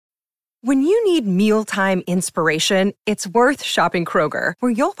When you need mealtime inspiration, it's worth shopping Kroger,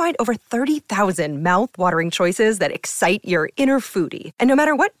 where you'll find over 30,000 mouth-watering choices that excite your inner foodie. And no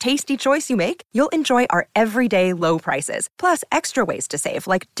matter what tasty choice you make, you'll enjoy our everyday low prices, plus extra ways to save,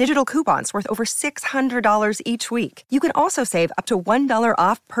 like digital coupons worth over $600 each week. You can also save up to $1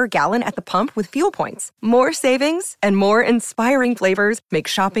 off per gallon at the pump with fuel points. More savings and more inspiring flavors make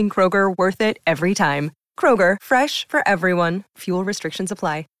shopping Kroger worth it every time. Kroger, fresh for everyone. Fuel restrictions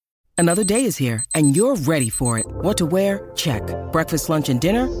apply. Another day is here, and you're ready for it. What to wear? Check. Breakfast, lunch, and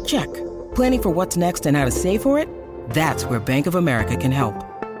dinner? Check. Planning for what's next and how to save for it? That's where Bank of America can help.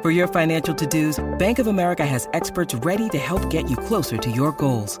 For your financial to-dos, Bank of America has experts ready to help get you closer to your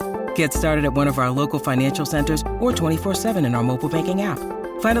goals. Get started at one of our local financial centers or 24/7 in our mobile banking app.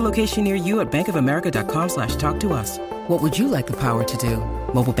 Find a location near you at bankofamerica.com/talktous. What would you like the power to do?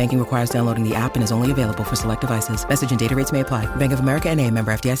 Mobile banking requires downloading the app and is only available for select devices. Message and data rates may apply. Bank of America N.A.,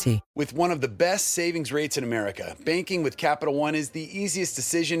 member FDIC. With one of the best savings rates in America, banking with Capital One is the easiest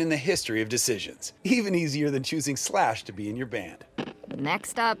decision in the history of decisions. Even easier than choosing Slash to be in your band.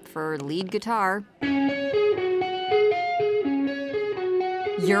 Next up for lead guitar.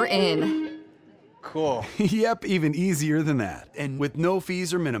 You're in. Cool. Yep, even easier than that. And with no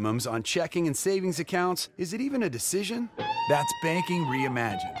fees or minimums on checking and savings accounts, is it even a decision? That's banking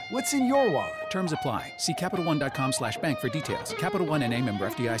reimagined. What's in your wallet? Terms apply. See CapitalOne.com/bank for details. Capital One N.A., member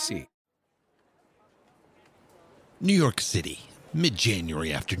FDIC. New York City,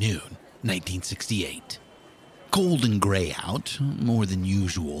 mid-January afternoon, 1968. Cold and gray out, more than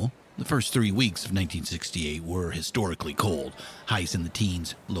usual. The first 3 weeks of 1968 were historically cold, highs in the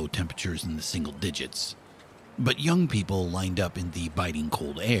teens, low temperatures in the single digits. But young people lined up in the biting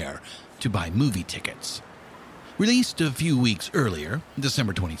cold air to buy movie tickets. Released a few weeks earlier,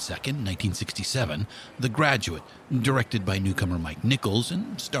 December 22nd, 1967, The Graduate, directed by newcomer Mike Nichols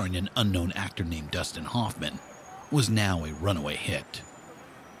and starring an unknown actor named Dustin Hoffman, was now a runaway hit.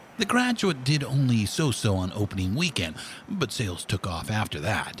 The Graduate did only so-so on opening weekend, but sales took off after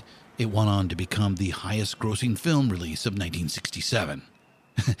that. It went on to become the highest-grossing film release of 1967.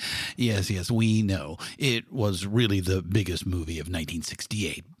 Yes, we know. It was really the biggest movie of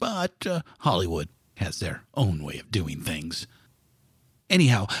 1968, but Hollywood has their own way of doing things.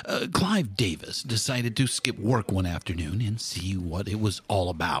 Anyhow, Clive Davis decided to skip work one afternoon and see what it was all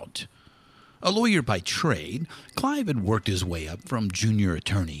about. A lawyer by trade, Clive had worked his way up from junior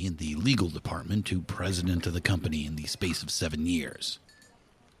attorney in the legal department to president of the company in the space of 7 years.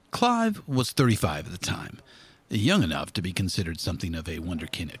 Clive was 35 at the time, young enough to be considered something of a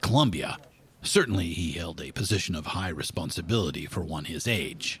wonderkin at Columbia. Certainly he held a position of high responsibility for one his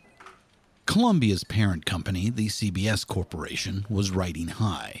age. Columbia's parent company, the CBS Corporation, was riding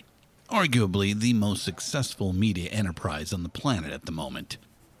high, arguably the most successful media enterprise on the planet at the moment.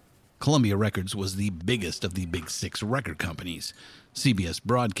 Columbia Records was the biggest of the big six record companies. CBS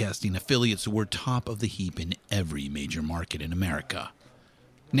broadcasting affiliates were top of the heap in every major market in America.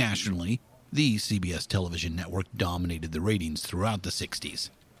 Nationally, the CBS television network dominated the ratings throughout the 60s.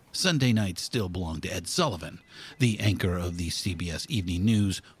 Sunday nights still belonged to Ed Sullivan. The anchor of the CBS Evening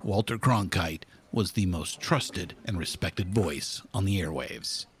News, Walter Cronkite, was the most trusted and respected voice on the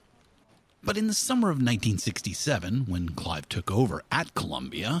airwaves. But in the summer of 1967, when Clive took over at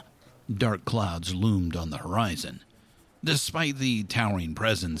Columbia, dark clouds loomed on the horizon. Despite the towering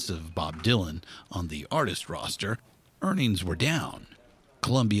presence of Bob Dylan on the artist roster, earnings were down.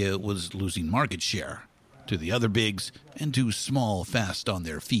 Columbia was losing market share to the other bigs and to small,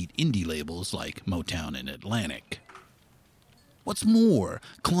 fast-on-their-feet indie labels like Motown and Atlantic. What's more,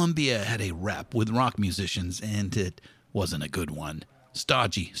 Columbia had a rep with rock musicians, and it wasn't a good one.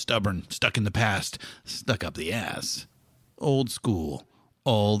 Stodgy, stubborn, stuck in the past, stuck up the ass. Old school,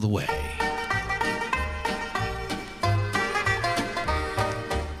 all the way.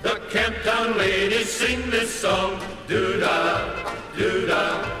 The Camptown ladies sing this song, doo-dah,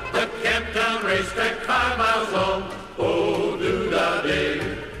 doo-dah. The Camptown racetrack 5 miles long, oh, doo-dah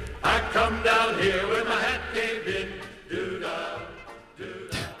day. I come down here with my hat caved in, doo-dah,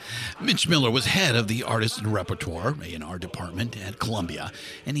 doo-dah. Mitch Miller was head of the Artist and Repertoire, A&R department at Columbia,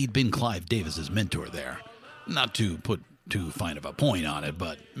 and he'd been Clive Davis's mentor there. Not to put too fine of a point on it,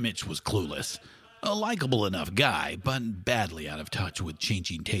 but Mitch was clueless. A likable enough guy, but badly out of touch with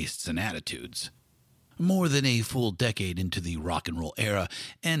changing tastes and attitudes. More than a full decade into the rock and roll era,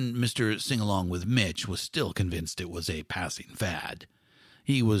 and Mr. Sing-Along with Mitch was still convinced it was a passing fad.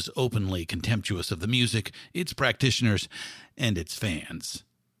 He was openly contemptuous of the music, its practitioners, and its fans.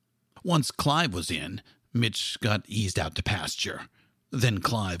 Once Clive was in, Mitch got eased out to pasture. Then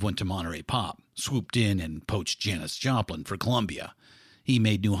Clive went to Monterey Pop, swooped in and poached Janis Joplin for Columbia. He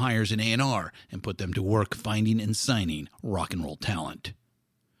made new hires in A&R and put them to work finding and signing rock and roll talent.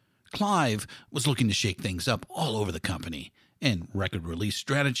 Clive was looking to shake things up all over the company, and record release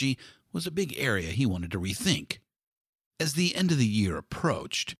strategy was a big area he wanted to rethink. As the end of the year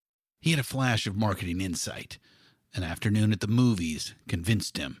approached, he had a flash of marketing insight. An afternoon at the movies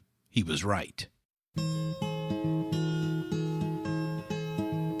convinced him he was right.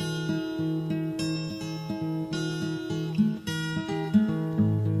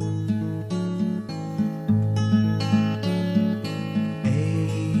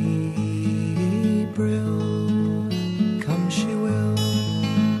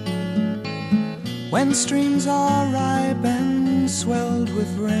 When streams are ripe and swelled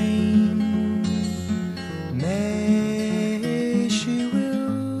with rain, May she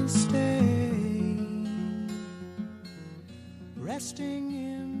will stay, resting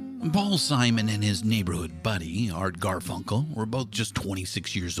in... Paul Simon and his neighborhood buddy, Art Garfunkel, were both just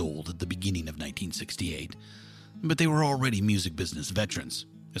 26 years old at the beginning of 1968, but they were already music business veterans,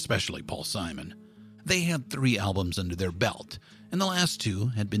 especially Paul Simon. They had 3 albums under their belt, and the last 2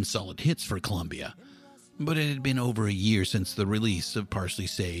 had been solid hits for Columbia. But it had been over a year since the release of Parsley,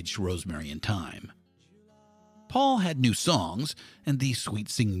 Sage, Rosemary, and Thyme. Paul had new songs, and the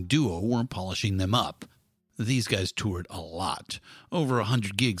sweet-singing duo were polishing them up. These guys toured a lot, over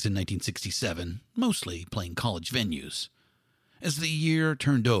 100 gigs in 1967, mostly playing college venues. As the year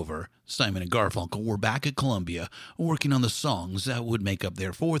turned over, Simon and Garfunkel were back at Columbia, working on the songs that would make up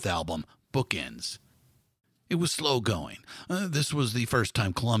their 4th album, Bookends. It was slow going. This was the first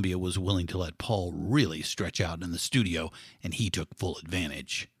time Columbia was willing to let Paul really stretch out in the studio, and he took full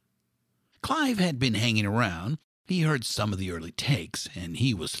advantage. Clive had been hanging around. He heard some of the early takes, and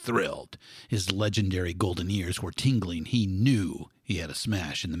he was thrilled. His legendary golden ears were tingling. He knew he had a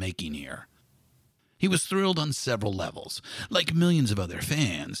smash in the making here. He was thrilled on several levels. Like millions of other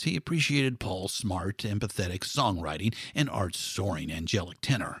fans, he appreciated Paul's smart, empathetic songwriting and Art's soaring, angelic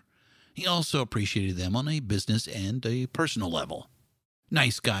tenor. He also appreciated them on a business and a personal level.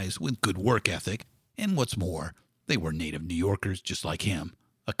 Nice guys with good work ethic, and what's more, they were native New Yorkers just like him,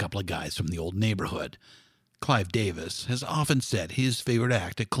 a couple of guys from the old neighborhood. Clive Davis has often said his favorite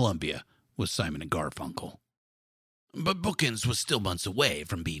act at Columbia was Simon and Garfunkel. But Bookends was still months away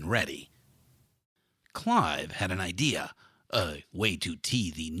from being ready. Clive had an idea, a way to tee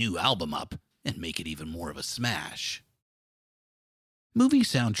the new album up and make it even more of a smash. Movie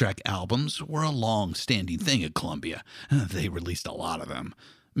soundtrack albums were a long-standing thing at Columbia. They released a lot of them.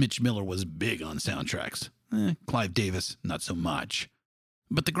 Mitch Miller was big on soundtracks. Clive Davis, not so much.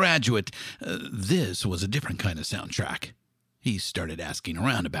 But The Graduate, this was a different kind of soundtrack. He started asking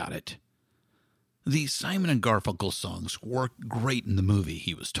around about it. The Simon and Garfunkel songs work great in the movie,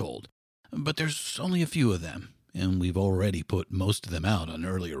 he was told. But there's only a few of them, and we've already put most of them out on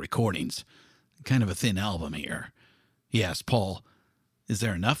earlier recordings. Kind of a thin album here. He asked Paul, "Is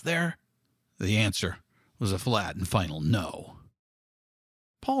there enough there?" The answer was a flat and final no.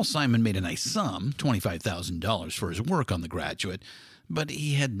 Paul Simon made a nice sum, $25,000 for his work on The Graduate, but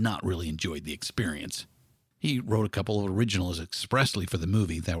he had not really enjoyed the experience. He wrote a couple of originals expressly for the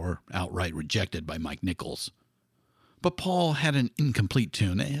movie that were outright rejected by Mike Nichols. But Paul had an incomplete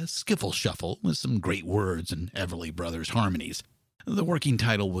tune, a skiffle shuffle with some great words and Everly Brothers harmonies. The working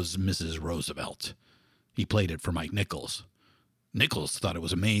title was Mrs. Roosevelt. He played it for Mike Nichols. Nichols thought it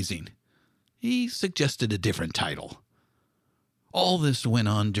was amazing. He suggested a different title. All this went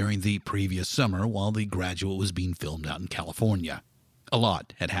on during the previous summer while The Graduate was being filmed out in California. A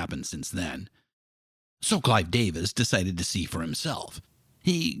lot had happened since then. So Clive Davis decided to see for himself.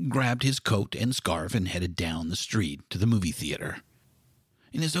 He grabbed his coat and scarf and headed down the street to the movie theater.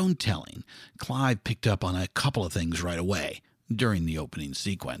 In his own telling, Clive picked up on a couple of things right away during the opening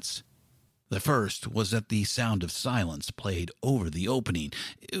sequence. The first was that the sound of silence played over the opening.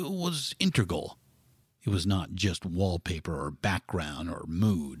 It was integral. It was not just wallpaper or background or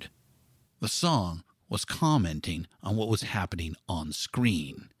mood. The song was commenting on what was happening on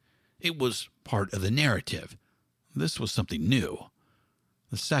screen. It was part of the narrative. This was something new.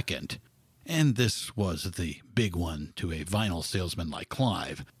 The second, and this was the big one to a vinyl salesman like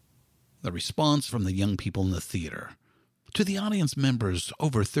Clive, the response from the young people in the theater. To the audience members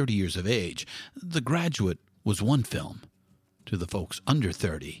over 30 years of age, The Graduate was one film. To the folks under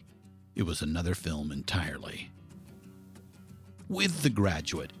 30, it was another film entirely. With The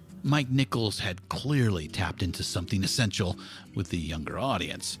Graduate, Mike Nichols had clearly tapped into something essential with the younger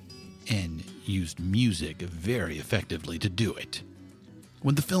audience, and used music very effectively to do it.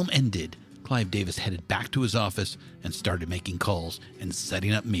 When the film ended, Clive Davis headed back to his office and started making calls and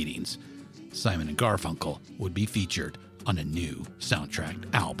setting up meetings. Simon and Garfunkel would be featured on a new soundtrack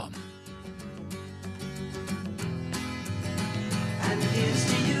album. And here's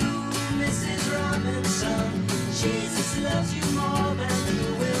to you, Mrs. Robinson. Jesus loves you more than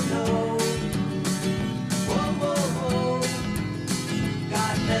you will know. Whoa, whoa, whoa.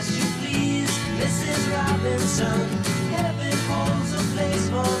 God bless you, please, Mrs. Robinson. Heaven holds a place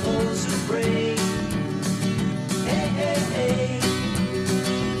for those who pray. Hey, hey, hey.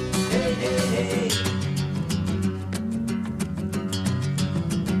 Hey, hey, hey.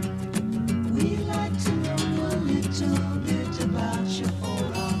 We like to know a little bit about you for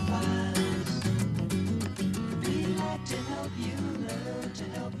our files. We like to help you learn to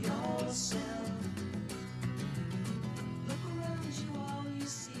help yourself. Look around you, all you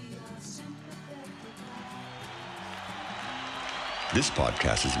see are sympathetic eyes. This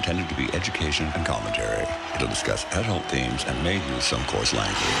podcast is intended to be education and commentary. It'll discuss adult themes and may use some coarse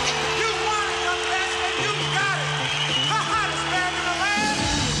language. You want it, young man, you got it. The hottest band in the land.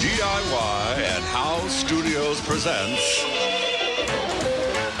 DIY and House Studios presents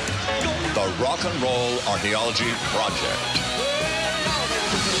the Rock and Roll Archaeology Project.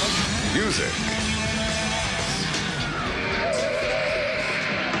 Music.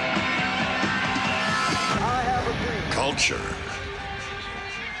 Culture.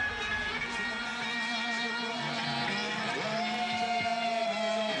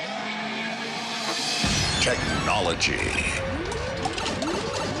 Technology.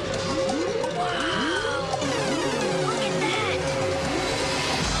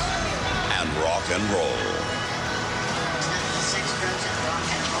 And rock and roll.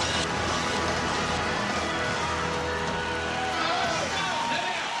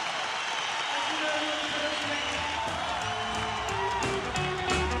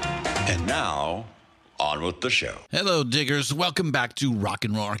 And now, on with the show. Hello, diggers. Welcome back to Rock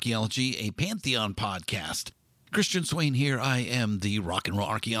and Roll Archaeology, a Pantheon podcast. Christian Swain here. I am the rock and roll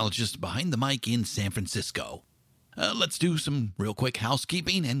archaeologist behind the mic in San Francisco. Let's do some real quick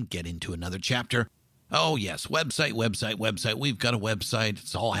housekeeping and get into another chapter. Oh, yes, website. We've got a website.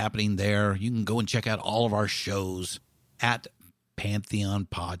 It's all happening there. You can go and check out all of our shows at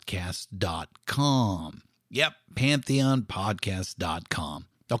pantheonpodcast.com. Yep, pantheonpodcast.com.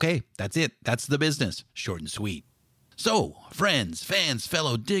 Okay, that's it. That's the business. Short and sweet. So, friends, fans,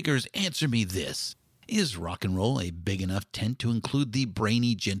 fellow diggers, answer me this. Is rock and roll a big enough tent to include the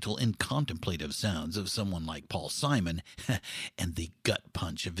brainy, gentle, and contemplative sounds of someone like Paul Simon and the gut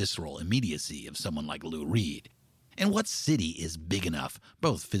punch, visceral immediacy of someone like Lou Reed? And what city is big enough,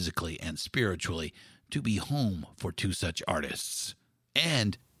 both physically and spiritually, to be home for two such artists?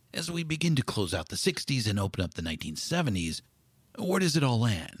 And as we begin to close out the 60s and open up the 1970s, where does it all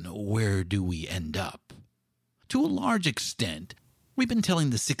land? Where do we end up? To a large extent, we've been telling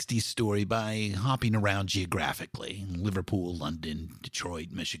the 60s story by hopping around geographically. Liverpool, London, Detroit,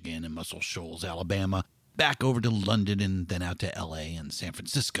 Michigan, and Muscle Shoals, Alabama, back over to London and then out to LA and San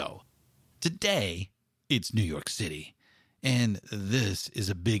Francisco. Today, it's New York City, and this is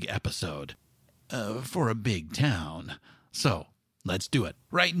a big episode for a big town. So, let's do it.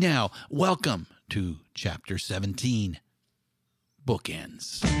 Right now, welcome to Chapter 17,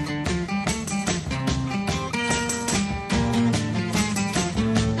 Bookends.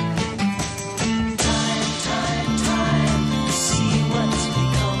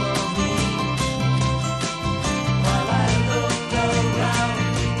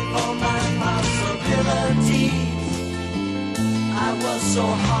 So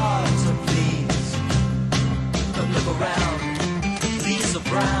hard to please, but look around, leaves are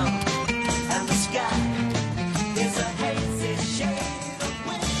brown, and the sky is a hazy shade of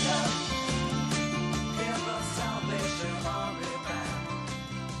winter. Hear the Salvation Army band.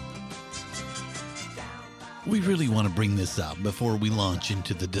 We really want to bring this up before we launch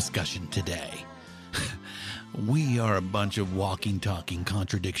into the discussion today. We are a bunch of walking, talking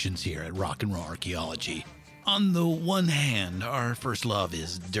contradictions here at Rock and Roll Archaeology. On the one hand, our first love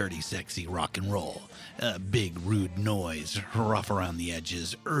is dirty, sexy rock and roll. Big, rude noise, rough around the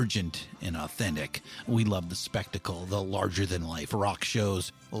edges, urgent and authentic. We love the spectacle, the larger-than-life rock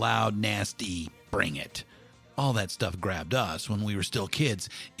shows, loud, nasty, bring it. All that stuff grabbed us when we were still kids,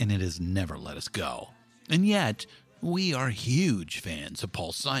 and it has never let us go. And yet, we are huge fans of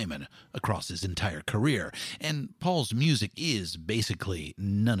Paul Simon across his entire career, and Paul's music is basically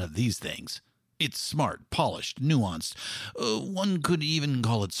none of these things. It's smart, polished, nuanced. One could even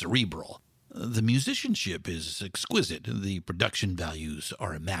call it cerebral. The musicianship is exquisite. The production values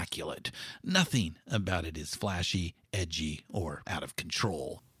are immaculate. Nothing about it is flashy, edgy, or out of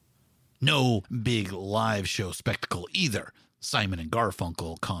control. No big live show spectacle either. Simon and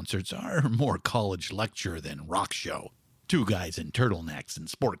Garfunkel concerts are more college lecture than rock show. 2 guys in turtlenecks and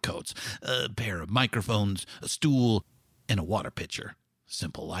sport coats, a pair of microphones, a stool, and a water pitcher.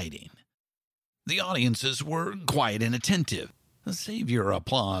 Simple lighting. The audiences were quiet and attentive. Save your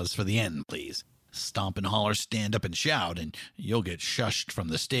applause for the end, please. Stomp and holler, stand up and shout, and you'll get shushed from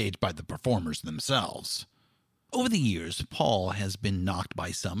the stage by the performers themselves. Over the years, Paul has been knocked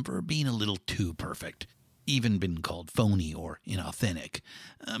by some for being a little too perfect, even been called phony or inauthentic.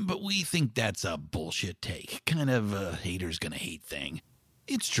 But we think that's a bullshit take, kind of a haters gonna hate thing.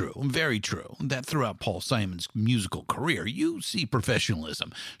 It's true, very true, that throughout Paul Simon's musical career, you see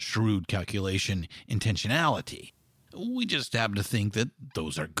professionalism, shrewd calculation, intentionality. We just happen to think that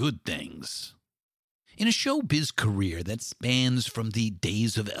those are good things. In a showbiz career that spans from the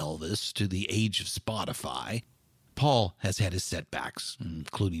days of Elvis to the age of Spotify, Paul has had his setbacks,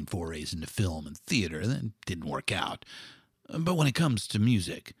 including forays into film and theater that didn't work out. But when it comes to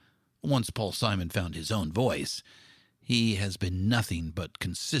music, once Paul Simon found his own voice, he has been nothing but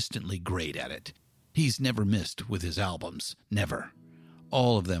consistently great at it. He's never missed with his albums, never.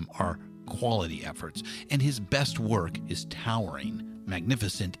 All of them are quality efforts, and his best work is towering,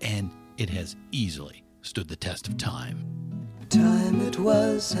 magnificent, and it has easily stood the test of time. Time it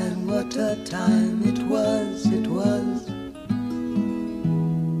was, and what a time it was.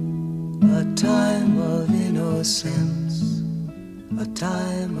 A time of innocence, a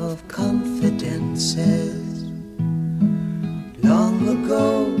time of confidences. Long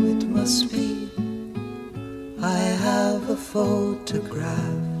ago it must be, I have a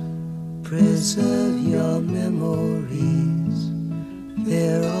photograph. Preserve your memories,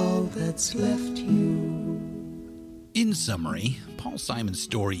 they're all that's left you. In summary, Paul Simon's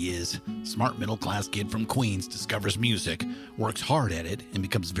story is smart middle-class kid from Queens discovers music, works hard at it, and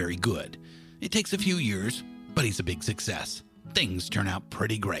becomes very good. It takes a few years, but he's a big success. Things turn out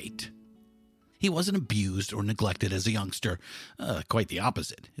pretty great. He wasn't abused or neglected as a youngster. Quite the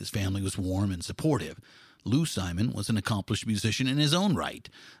opposite. His family was warm and supportive. Lou Simon was an accomplished musician in his own right.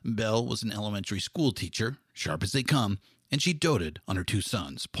 Belle was an elementary school teacher, sharp as they come, and she doted on her 2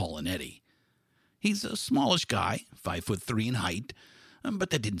 sons, Paul and Eddie. He's a smallish guy, 5'3" in height, but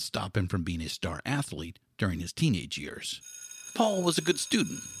that didn't stop him from being a star athlete during his teenage years. Paul was a good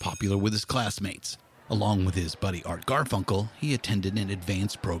student, popular with his classmates. Along with his buddy Art Garfunkel, he attended an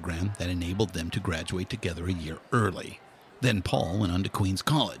advanced program that enabled them to graduate together a year early. Then Paul went on to Queens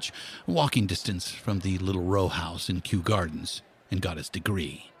College, walking distance from the little row house in Kew Gardens, and got his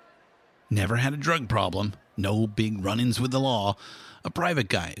degree. Never had a drug problem, no big run-ins with the law, a private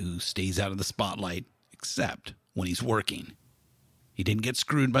guy who stays out of the spotlight, except when he's working. He didn't get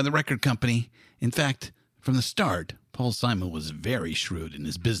screwed by the record company. In fact, from the start, Paul Simon was very shrewd in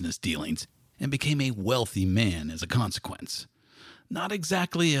his business dealings and became a wealthy man as a consequence. Not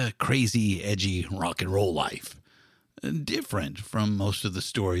exactly a crazy, edgy rock and roll life. Different from most of the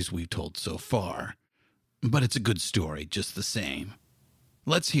stories we've told so far. But it's a good story just the same.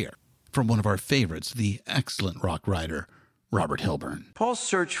 Let's hear from one of our favorites, the excellent rock writer, Robert Hilburn. Paul's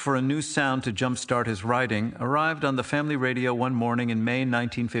search for a new sound to jumpstart his writing arrived on the family radio one morning in May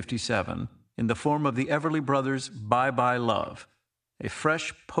 1957 in the form of the Everly Brothers' Bye Bye Love, a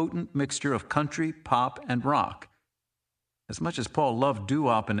fresh, potent mixture of country, pop, and rock. As much as Paul loved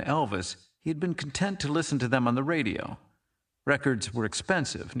doo-wop and Elvis, he had been content to listen to them on the radio. Records were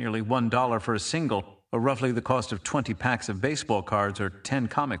expensive, nearly $1 for a single, or roughly the cost of 20 packs of baseball cards or 10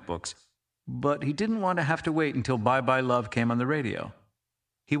 comic books. But he didn't want to have to wait until Bye Bye Love came on the radio.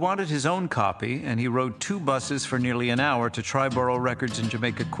 He wanted his own copy, and he rode 2 buses for nearly an hour to Triborough Records in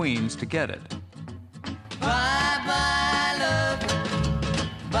Jamaica, Queens to get it. Bye bye love,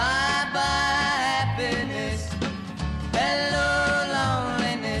 bye bye happiness, hello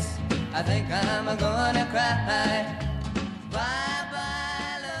loneliness, I think I'm gonna cry. Bye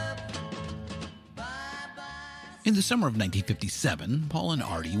bye love, bye bye. In the summer of 1957, Paul and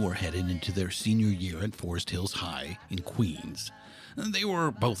Artie were headed into their senior year at Forest Hills High in Queens. They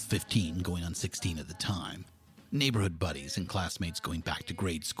were both 15, going on 16 at the time. Neighborhood buddies and classmates going back to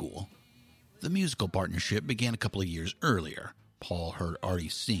grade school. The musical partnership began a couple of years earlier. Paul heard Artie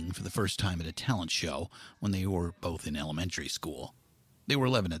sing for the first time at a talent show when they were both in elementary school. They were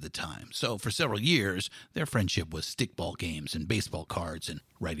 11 at the time, so for several years, their friendship was stickball games and baseball cards and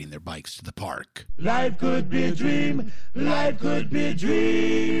riding their bikes to the park. Life could be a dream, life could be a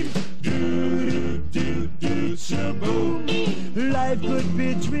dream. Do-do-do-do, shaboom. Life could be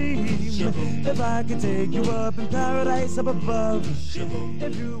a dream, shaboom. If I could take you up in paradise up above. Shaboom.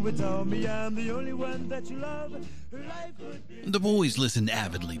 If you would tell me I'm the only one that you love. Life could be. The boys listened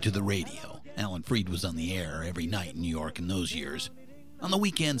avidly to the radio. Alan Freed was on the air every night in New York in those years. On the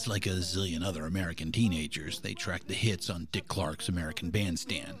weekends, like a zillion other American teenagers, they tracked the hits on Dick Clark's American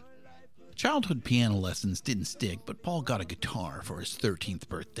Bandstand. Childhood piano lessons didn't stick, but Paul got a guitar for his 13th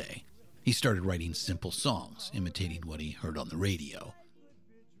birthday. He started writing simple songs, imitating what he heard on the radio.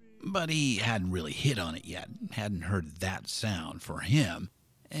 But he hadn't really hit on it yet, hadn't heard that sound for him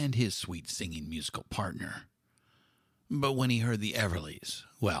and his sweet singing musical partner. But when he heard the Everlys,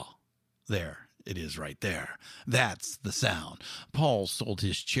 well, there it is right there. That's the sound. Paul sold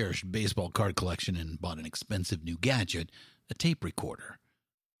his cherished baseball card collection and bought an expensive new gadget, a tape recorder.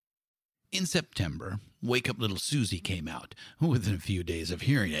 In September, Wake Up Little Susie came out. Within a few days of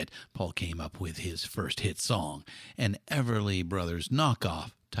hearing it, Paul came up with his first hit song, an Everly Brothers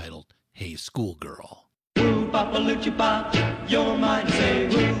knockoff titled Hey Schoolgirl. Woo, Papa Lucha Pop, you're mine. Say,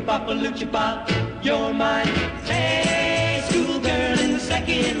 woo, Papa Lucha Pop, you're mine. Hey, schoolgirl in the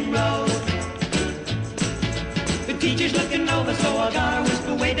second row. The teacher's looking over, so I gotta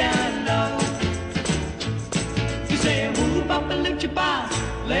whisper way down low. You say, woo, Papa Lucha Pop,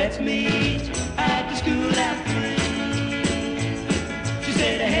 let's meet at the school after 3. She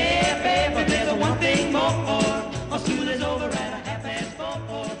said, hey, babe, but there's a one thing more. My school is over at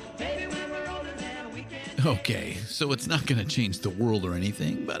 4:30. Maybe when we're older than we can. Okay, so it's not going to change the world or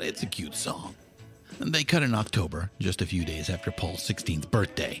anything, but it's a cute song. And they cut in October, just a few days after Paul's 16th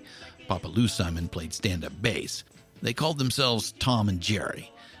birthday. Papa Lou Simon played stand-up bass. They called themselves Tom and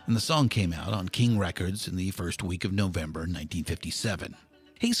Jerry, and the song came out on King Records in the first week of November 1957.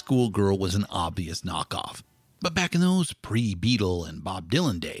 Hey Schoolgirl was an obvious knockoff, but back in those pre-Beatle and Bob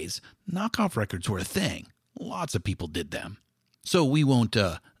Dylan days, knockoff records were a thing. Lots of people did them. So we won't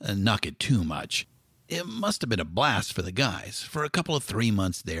knock it too much. It must have been a blast for the guys. For a couple of 3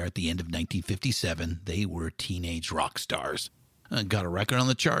 months there at the end of 1957, they were teenage rock stars. Got a record on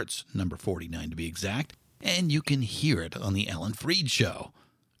the charts, number 49 to be exact, and you can hear it on the Ellen Freed Show.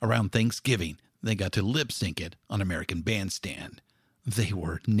 Around Thanksgiving, they got to lip-sync it on American Bandstand. They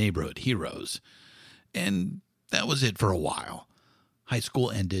were neighborhood heroes. And that was it for a while. High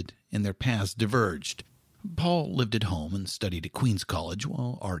school ended, and their paths diverged. Paul lived at home and studied at Queens College,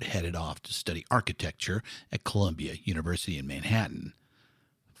 while Art headed off to study architecture at Columbia University in Manhattan.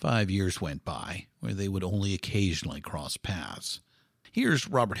 5 years went by, where they would only occasionally cross paths. Here's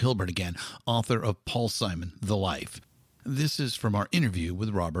Robert Hilburn again, author of Paul Simon, The Life. This is from our interview with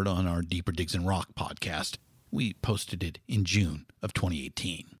Robert on our Deeper Digs in Rock podcast. We posted it in June of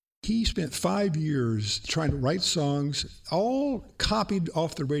 2018. He spent 5 years trying to write songs, all copied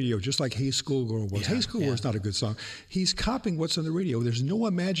off the radio, just like Hey Schoolgirl was. Hey Schoolgirl is not a good song. He's copying what's on the radio. There's no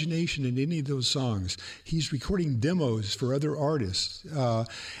imagination in any of those songs. He's recording demos for other artists. And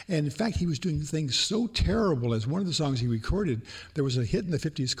in fact, he was doing things so terrible as one of the songs he recorded, there was a hit in the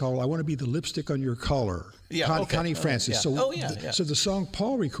 50s called I Want to Be the Lipstick on Your Collar. Connie Francis. So the song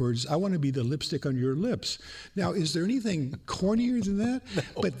Paul records, I Want to Be the Lipstick on Your Lips. Now, is there anything cornier than that?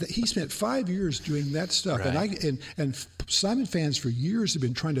 No. But he spent 5 years doing that stuff. Right. And Simon fans for years have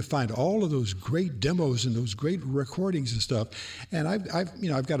been trying to find all of those great demos and those great recordings and stuff. And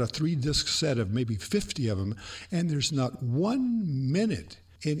I've got a 3-disc set of maybe 50 of them, and there's not 1 minute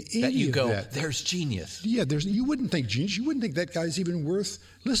in any that you of go, that. There's genius. Yeah, you wouldn't think genius. You wouldn't think that guy's even worth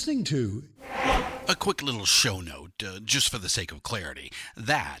listening to. A quick little show note, just for the sake of clarity.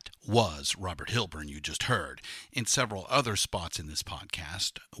 That was Robert Hilburn you just heard. In several other spots in this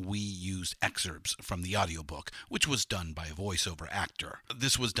podcast, we used excerpts from the audiobook, which was done by a voiceover actor.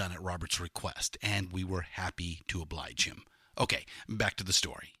 This was done at Robert's request, and we were happy to oblige him. Okay, back to the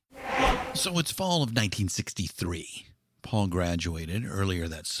story. So it's fall of 1963. Paul graduated earlier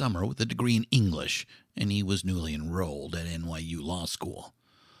that summer with a degree in English, and he was newly enrolled at NYU Law School.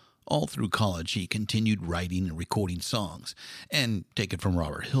 All through college, he continued writing and recording songs, and take it from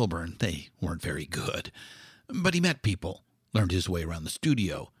Robert Hilburn, they weren't very good. But he met people, learned his way around the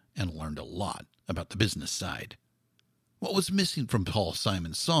studio, and learned a lot about the business side. What was missing from Paul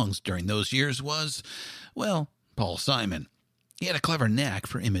Simon's songs during those years was, well, Paul Simon. He had a clever knack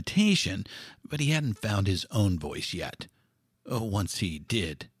for imitation, but he hadn't found his own voice yet. Once he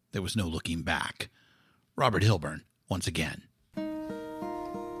did, there was no looking back. Robert Hilburn, once again.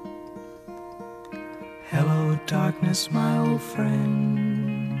 Hello, darkness, my old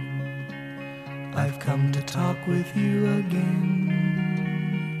friend. I've come to talk with you again,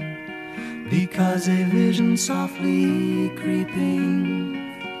 because a vision softly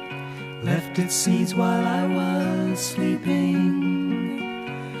creeping left its seeds while I was sleeping,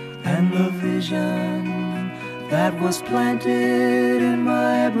 and the vision that was planted in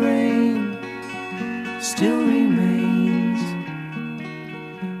my brain still remains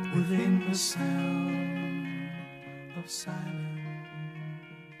within the sound of silence.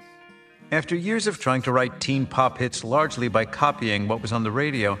 After years of trying to write teen pop hits largely by copying what was on the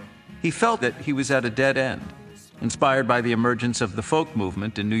radio, he felt that he was at a dead end. Inspired by the emergence of the folk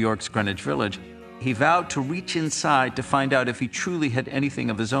movement in New York's Greenwich Village, he vowed to reach inside to find out if he truly had anything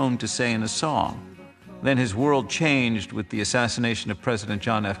of his own to say in a song. Then his world changed with the assassination of President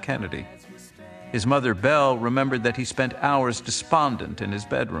John F. Kennedy. His mother, Belle, remembered that he spent hours despondent in his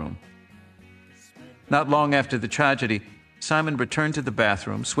bedroom. Not long after the tragedy, Simon returned to the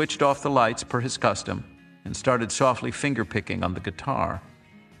bathroom, switched off the lights per his custom, and started softly finger-picking on the guitar.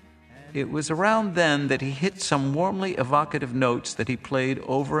 It was around then that he hit some warmly evocative notes that he played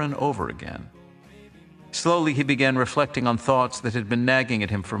over and over again. Slowly, he began reflecting on thoughts that had been nagging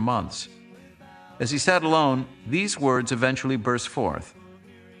at him for months. As he sat alone, these words eventually burst forth.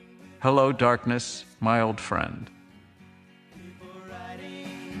 "Hello, darkness, my old friend."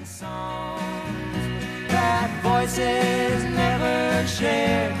 That voices never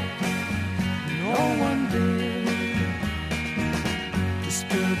shared, no one did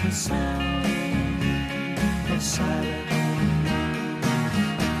disturb the sound of silence.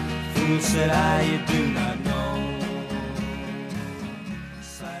 Fool said I, you do not know.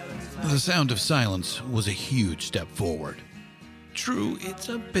 The Sound of Silence was a huge step forward. True, it's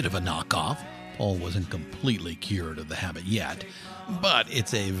a bit of a knockoff. Paul wasn't completely cured of the habit yet, but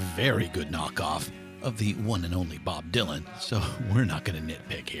it's a very good knockoff of the one and only Bob Dylan, so we're not going to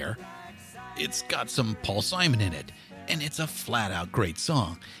nitpick here. It's got some Paul Simon in it, and it's a flat-out great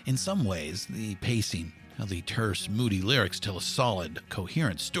song. In some ways, the pacing, how the terse, moody lyrics tell a solid,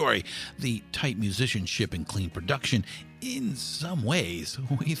 coherent story, the tight musicianship and clean production, in some ways,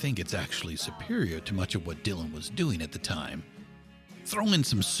 we think it's actually superior to much of what Dylan was doing at the time. Throw in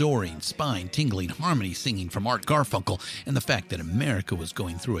some soaring, spine-tingling harmony singing from Art Garfunkel and the fact that America was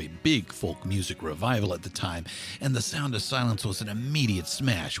going through a big folk music revival at the time, and The Sound of Silence was an immediate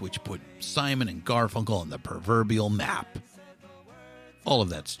smash which put Simon and Garfunkel on the proverbial map. All of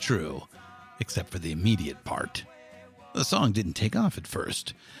that's true, except for the immediate part. The song didn't take off at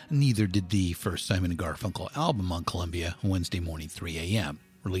first. Neither did the first Simon & Garfunkel album on Columbia, Wednesday Morning 3 a.m.,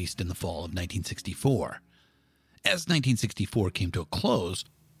 released in the fall of 1964. As 1964 came to a close,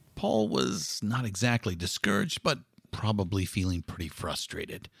 Paul was not exactly discouraged, but probably feeling pretty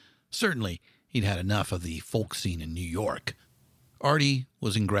frustrated. Certainly, he'd had enough of the folk scene in New York. Artie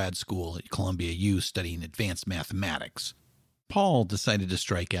was in grad school at Columbia U studying advanced mathematics. Paul decided to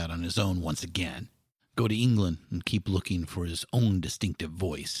strike out on his own once again, go to England and keep looking for his own distinctive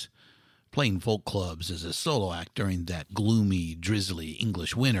voice. Playing folk clubs as a solo act during that gloomy, drizzly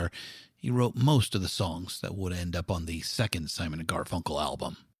English winter, he wrote most of the songs that would end up on the second Simon & Garfunkel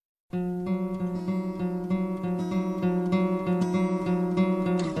album.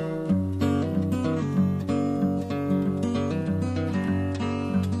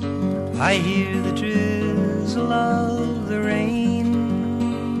 I hear the drizzle of the rain,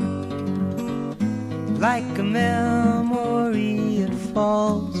 like a memory it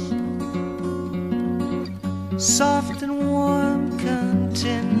falls, soft and warm,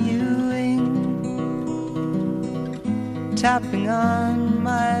 continuing, tapping on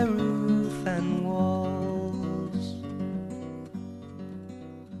my roof and walls.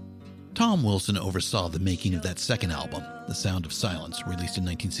 Tom Wilson oversaw the making of that second album, The Sound of Silence, released in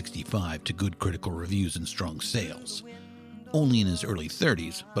 1965 to good critical reviews and strong sales. Only in his early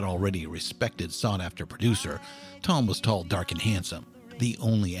 30s, but already a respected, sought-after producer, Tom was tall, dark, and handsome, the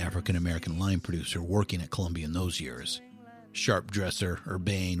only African-American line producer working at Columbia in those years. Sharp dresser,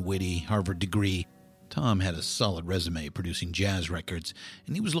 urbane, witty, Harvard degree, Tom had a solid resume producing jazz records,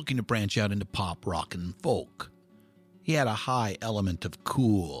 and he was looking to branch out into pop, rock, and folk. He had a high element of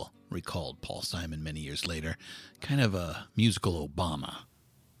cool, recalled Paul Simon many years later, kind of a musical Obama.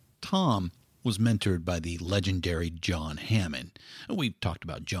 Tom was mentored by the legendary John Hammond. We've talked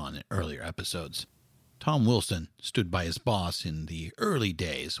about John in earlier episodes. Tom Wilson stood by his boss in the early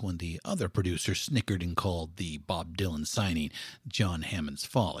days when the other producer snickered and called the Bob Dylan signing John Hammond's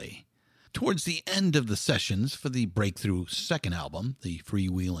folly. Towards the end of the sessions for the breakthrough second album, The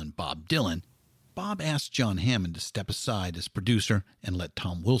Freewheelin' Bob Dylan, Bob asked John Hammond to step aside as producer and let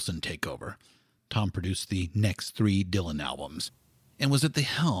Tom Wilson take over. Tom produced the next 3 Dylan albums and was at the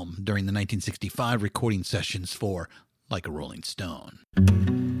helm during the 1965 recording sessions for Like a Rolling Stone.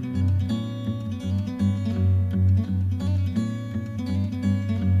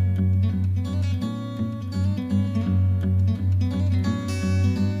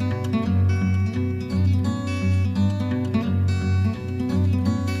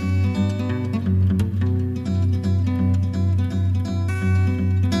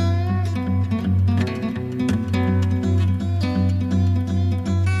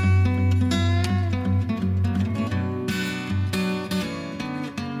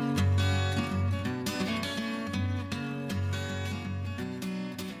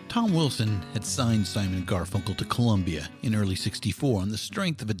 Tom Wilson had signed Simon & Garfunkel to Columbia in early '64 on the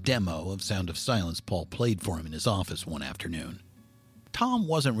strength of a demo of Sound of Silence Paul played for him in his office one afternoon. Tom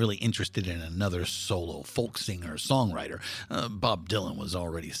wasn't really interested in another solo folk singer-songwriter. Bob Dylan was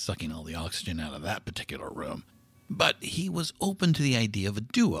already sucking all the oxygen out of that particular room. But he was open to the idea of a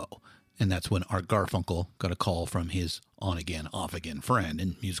duo, and that's when Art Garfunkel got a call from his on-again, off-again friend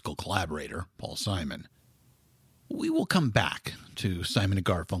and musical collaborator, Paul Simon. We will come back to Simon &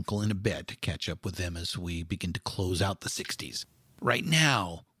 Garfunkel in a bit to catch up with them as we begin to close out the 60s. Right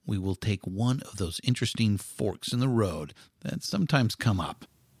now, we will take one of those interesting forks in the road that sometimes come up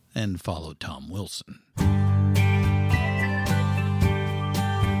and follow Tom Wilson.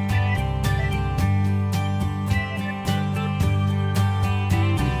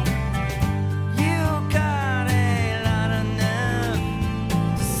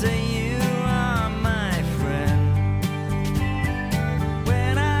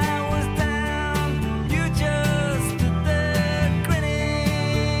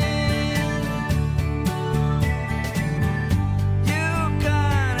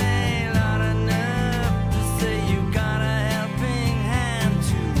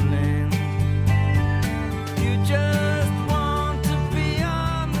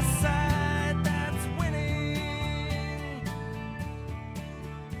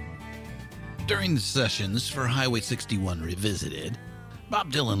 During the sessions for Highway 61 Revisited,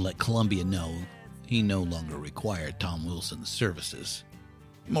 Bob Dylan let Columbia know he no longer required Tom Wilson's services.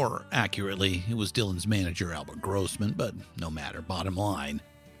 More accurately, it was Dylan's manager, Albert Grossman, but no matter, bottom line,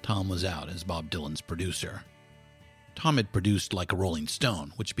 Tom was out as Bob Dylan's producer. Tom had produced Like a Rolling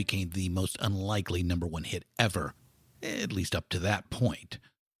Stone, which became the most unlikely #1 hit ever, at least up to that point.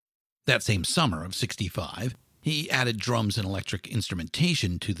 That same summer of '65, he added drums and electric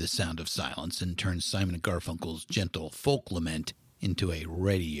instrumentation to The Sound of Silence and turned Simon & Garfunkel's gentle folk lament into a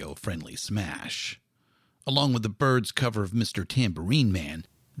radio-friendly smash. Along with the Byrds' cover of Mr. Tambourine Man,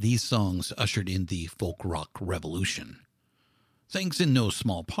 these songs ushered in the folk rock revolution. Thanks in no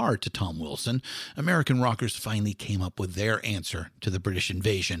small part to Tom Wilson, American rockers finally came up with their answer to the British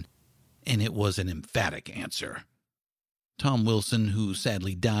invasion, and it was an emphatic answer. Tom Wilson, who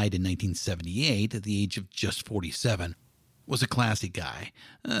sadly died in 1978 at the age of just 47, was a classy guy,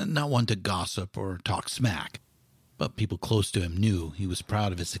 not one to gossip or talk smack, but people close to him knew he was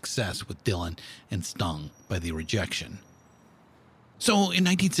proud of his success with Dylan and stung by the rejection. So in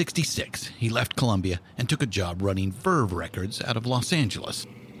 1966, he left Columbia and took a job running Verve Records out of Los Angeles.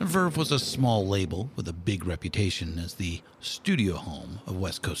 Verve was a small label with a big reputation as the studio home of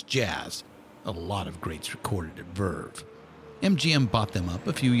West Coast jazz. A lot of greats recorded at Verve. MGM bought them up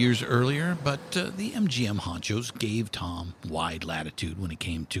a few years earlier, but the MGM honchos gave Tom wide latitude when it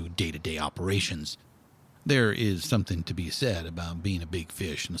came to day-to-day operations. There is something to be said about being a big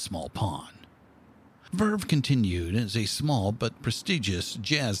fish in a small pond. Verve continued as a small but prestigious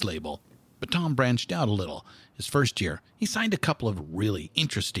jazz label, but Tom branched out a little. His first year, he signed a couple of really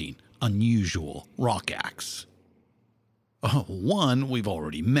interesting, unusual rock acts. One we've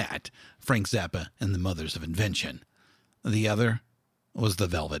already met, Frank Zappa and the Mothers of Invention. The other was the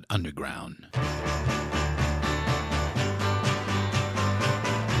Velvet Underground.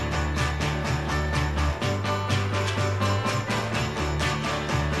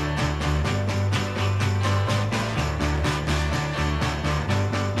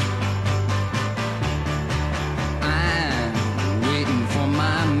 I'm waiting for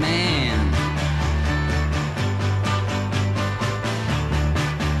my man.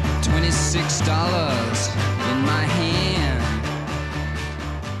 $26 in my hand.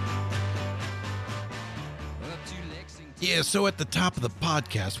 Yeah, so at the top of the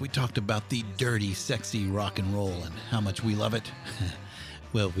podcast, we talked about the dirty, sexy rock and roll and how much we love it.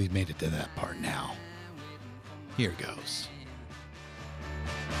 Well, we've made it to that part now. Here goes.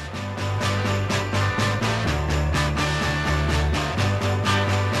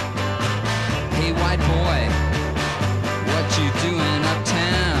 Hey, white boy, what you doing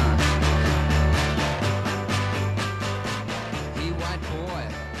uptown? Hey, white boy,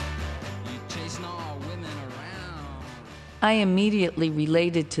 you chasing all women around. I immediately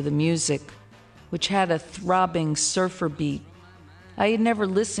related to the music, which had a throbbing surfer beat. I had never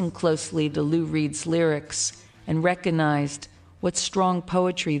listened closely to Lou Reed's lyrics and recognized what strong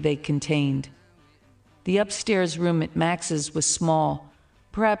poetry they contained. The upstairs room at Max's was small,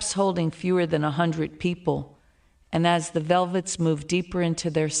 perhaps holding fewer than 100 people, and as the Velvets moved deeper into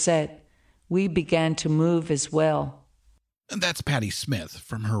their set, we began to move as well. And that's Patti Smith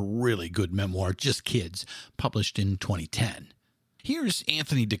from her really good memoir, Just Kids, published in 2010. Here's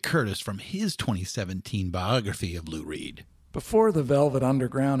Anthony DeCurtis from his 2017 biography of Lou Reed. Before the Velvet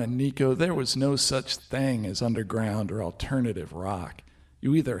Underground and Nico, there was no such thing as underground or alternative rock.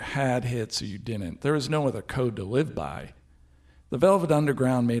 You either had hits or you didn't. There was no other code to live by. The Velvet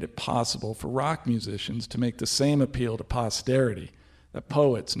Underground made it possible for rock musicians to make the same appeal to posterity that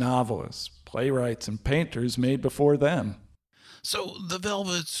poets, novelists, playwrights, and painters made before them. So the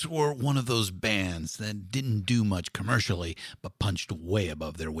Velvets were one of those bands that didn't do much commercially, but punched way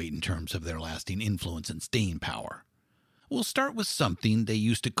above their weight in terms of their lasting influence and staying power. We'll start with something they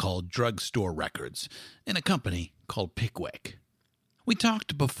used to call drugstore records, in a company called Pickwick. We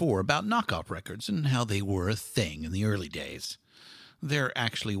talked before about knockoff records and how they were a thing in the early days. There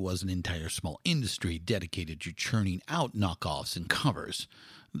actually was an entire small industry dedicated to churning out knockoffs and covers.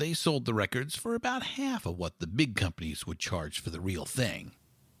 They sold the records for about half of what the big companies would charge for the real thing.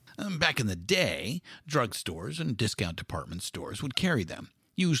 Back in the day, drugstores and discount department stores would carry them,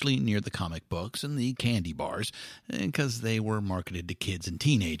 usually near the comic books and the candy bars, because they were marketed to kids and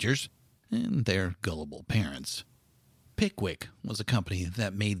teenagers and their gullible parents. Pickwick was a company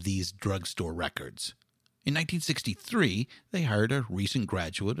that made these drugstore records. In 1963, they hired a recent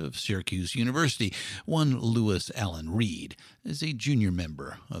graduate of Syracuse University, one Lewis Allen Reed, as a junior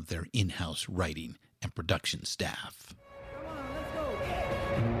member of their in-house writing and production staff. All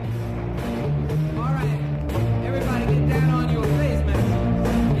right, everybody get down on your face,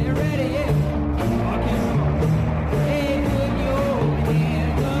 man. Get ready, yeah. Hey, put your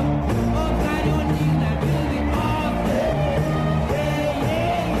hands up, upside your knees, now do the awesome.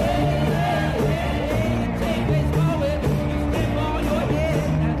 Yeah. Take this forward, you slip on your head,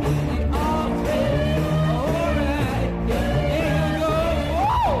 now do the awesome. All right, there you go.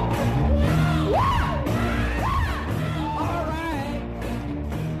 All right.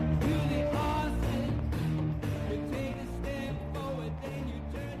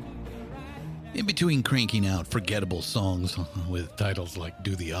 In between cranking out forgettable songs with titles like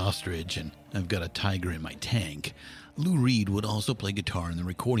Do the Ostrich and I've Got a Tiger in My Tank, Lou Reed would also play guitar in the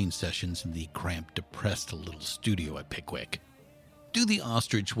recording sessions in the cramped, depressed little studio at Pickwick. Do the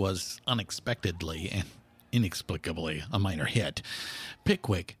Ostrich was unexpectedly and inexplicably a minor hit.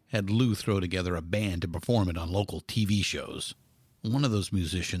 Pickwick had Lou throw together a band to perform it on local TV shows. One of those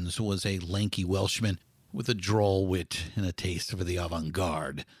musicians was a lanky Welshman with a droll wit and a taste for the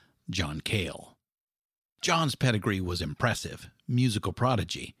avant-garde, John Cale. John's pedigree was impressive, musical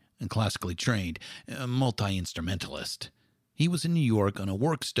prodigy, and classically trained, a multi-instrumentalist. He was in New York on a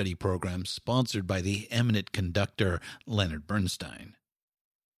work-study program sponsored by the eminent conductor Leonard Bernstein.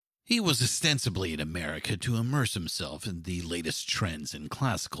 He was ostensibly in America to immerse himself in the latest trends in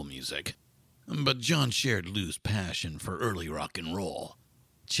classical music, but John shared Lou's passion for early rock and roll.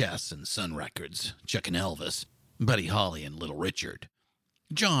 Chess and Sun Records, Chuck and Elvis, Buddy Holly and Little Richard.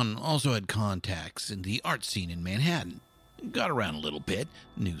 John also had contacts in the art scene in Manhattan, got around a little bit,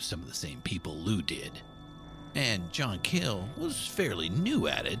 knew some of the same people Lou did. And John Cale was fairly new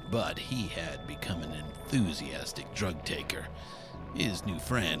at it, but he had become an enthusiastic drug taker. His new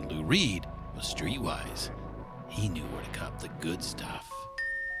friend, Lou Reed, was streetwise. He knew where to cop the good stuff.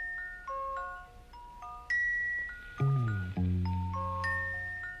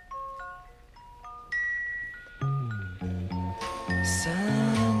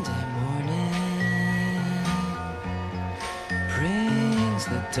 Sunday morning brings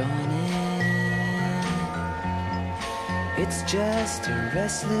the dawn in. It's just a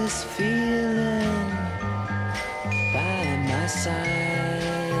restless feeling by my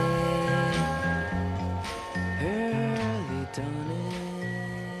side. Early dawning.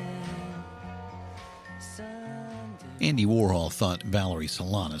 Andy Warhol thought Valerie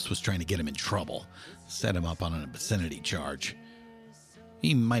Solanas was trying to get him in trouble, set him up on an obscenity charge.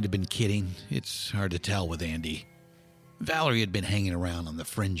 He might have been kidding. It's hard to tell with Andy. Valerie had been hanging around on the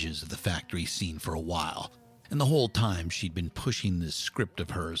fringes of the factory scene for a while, and the whole time she'd been pushing this script of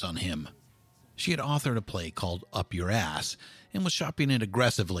hers on him. She had authored a play called Up Your Ass and was shopping it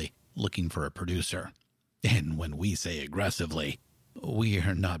aggressively, looking for a producer. And when we say aggressively, we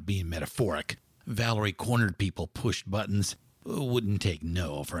are not being metaphoric. Valerie cornered people, pushed buttons, wouldn't take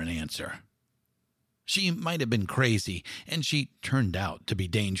no for an answer. She might have been crazy, and she turned out to be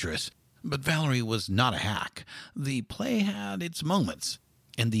dangerous. But Valerie was not a hack. The play had its moments.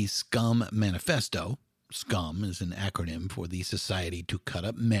 And the Scum Manifesto, SCUM is an acronym for the Society to Cut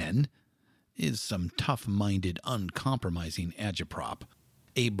Up Men, is some tough-minded, uncompromising agitprop,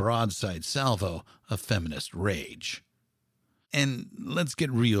 a broadside salvo of feminist rage. And let's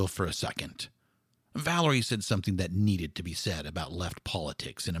get real for a second. Valerie said something that needed to be said about left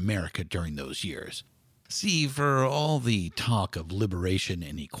politics in America during those years. See, for all the talk of liberation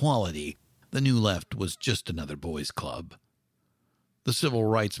and equality, the New Left was just another boys' club. The civil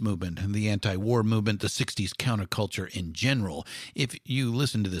rights movement, the anti-war movement, the 60s counterculture in general. If you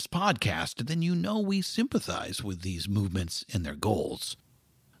listen to this podcast, then you know we sympathize with these movements and their goals.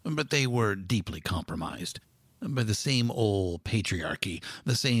 But they were deeply compromised by the same old patriarchy,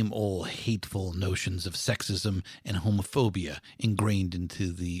 the same old hateful notions of sexism and homophobia ingrained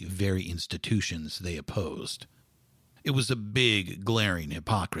into the very institutions they opposed. It was a big, glaring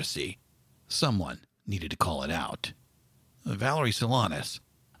hypocrisy. Someone needed to call it out. Valerie Solanas,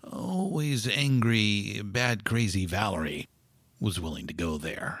 always angry, bad, crazy Valerie, was willing to go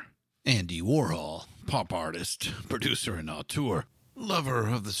there. Andy Warhol, pop artist, producer and auteur, lover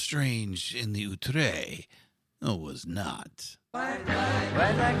of the strange and the outre, was not.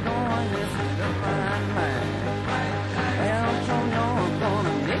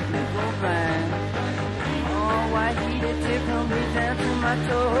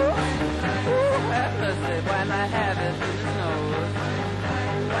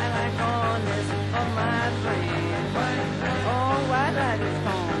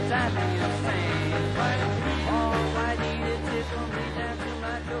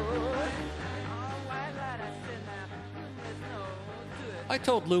 I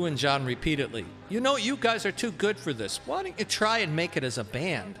told Lou and John repeatedly, you guys are too good for this. Why don't you try and make it as a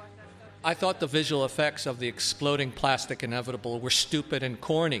band? I thought the visual effects of the exploding plastic inevitable were stupid and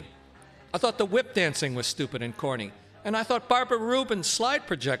corny. I thought the whip dancing was stupid and corny. And I thought Barbara Rubin's slide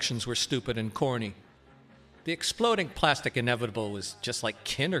projections were stupid and corny. The exploding plastic inevitable was just like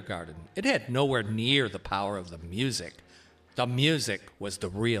kindergarten. It had nowhere near the power of the music. The music was the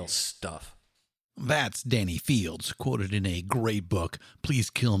real stuff. That's Danny Fields, quoted in a great book, Please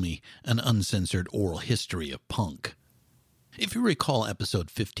Kill Me, An Uncensored Oral History of Punk. If you recall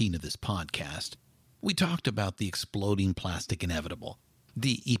episode 15 of this podcast, we talked about the exploding plastic inevitable.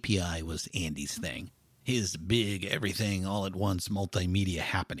 The EPI was Andy's thing. His big, everything, all at once multimedia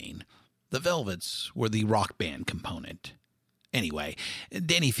happening. The Velvets were the rock band component. Anyway,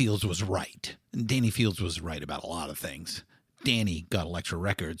 Danny Fields was right. Danny Fields was right about a lot of things. Danny got Elektra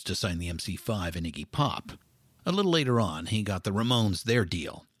Records to sign the MC5 and Iggy Pop. A little later on, he got the Ramones their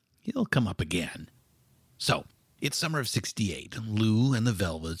deal. He'll come up again. So, it's summer of '68. Lou and the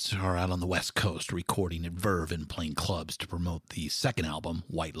Velvets are out on the West Coast recording at Verve and playing clubs to promote the second album,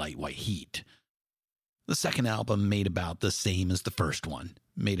 White Light, White Heat. The second album made about the same as the first one,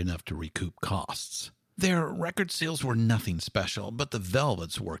 made enough to recoup costs. Their record sales were nothing special, but the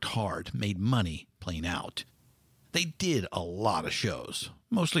Velvets worked hard, made money playing out. They did a lot of shows,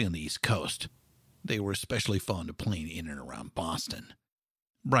 mostly on the East Coast. They were especially fond of playing in and around Boston.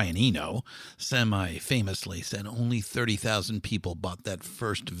 Brian Eno semi-famously said only 30,000 people bought that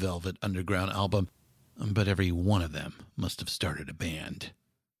first Velvet Underground album, but every one of them must have started a band.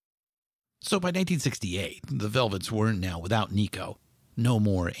 So by 1968, the Velvets were now without Nico. No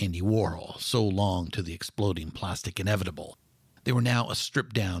more Andy Warhol, so long to the exploding plastic inevitable. They were now a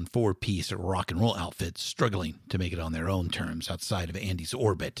stripped-down four-piece rock and roll outfit struggling to make it on their own terms outside of Andy's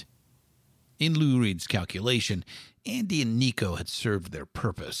orbit. In Lou Reed's calculation, Andy and Nico had served their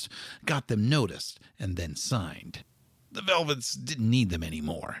purpose, got them noticed, and then signed. The Velvets didn't need them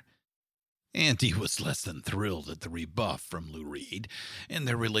anymore. Andy was less than thrilled at the rebuff from Lou Reed, and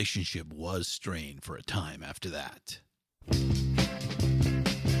their relationship was strained for a time after that.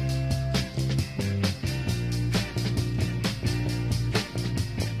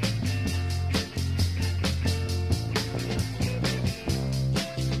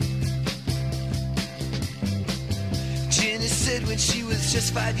 Jenny said when she was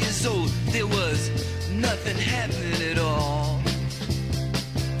just 5 years old, there was nothing happening at all.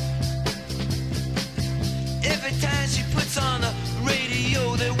 Every time she puts on the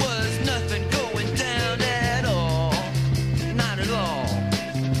radio, there was nothing going down at all. Not at all.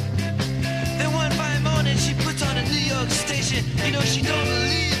 Then one fine morning she puts on a New York station. You know she don't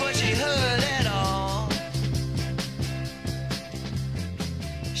believe what she heard at all.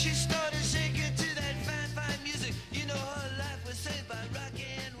 She started shaking to that fine music. You know her life was saved by rock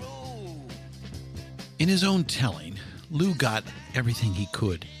and roll. In his own telling, Lou got everything he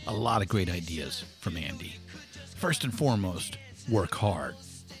could, a lot of great ideas from Andy. First and foremost, work hard.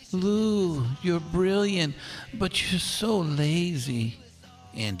 Lou, you're brilliant, but you're so lazy,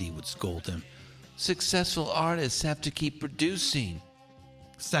 Andy would scold him. Successful artists have to keep producing.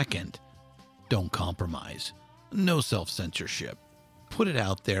 Second, don't compromise. No self-censorship. Put it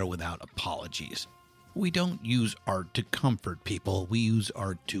out there without apologies. We don't use art to comfort people. We use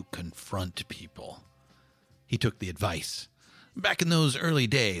art to confront people. He took the advice. Back in those early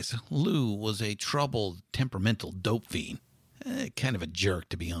days, Lou was a troubled, temperamental dope fiend. Kind of a jerk,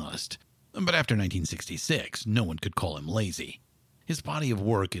 to be honest. But after 1966, no one could call him lazy. His body of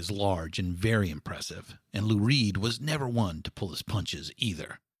work is large and very impressive, and Lou Reed was never one to pull his punches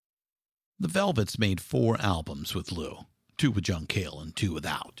either. The Velvets made 4 albums with Lou, 2 with John Cale and 2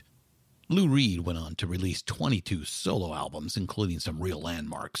 without. Lou Reed went on to release 22 solo albums, including some real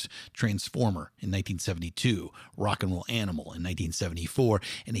landmarks: Transformer in 1972, Rock and Roll Animal in 1974,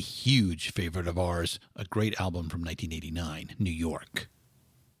 and a huge favorite of ours, a great album from 1989, New York.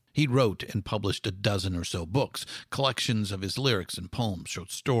 He wrote and published a dozen or so books, collections of his lyrics and poems, short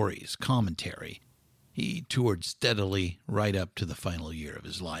stories, commentary. He toured steadily right up to the final year of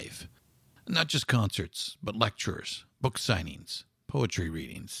his life. Not just concerts, but lectures, book signings, poetry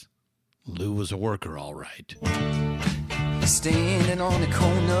readings. Lou was a worker, all right. Standing on the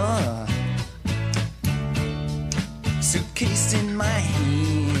corner, suitcase in my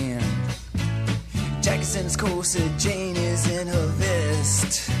hand, Jack's in his corset, Jane is in her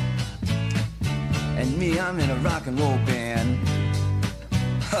vest, and me, I'm in a rock and roll band.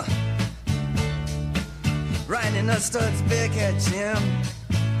 Huh. Riding a studs back at Jim.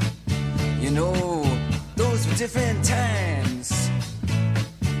 You know, those were different times.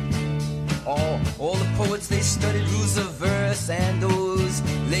 All the poets, they studied rules of verse, and those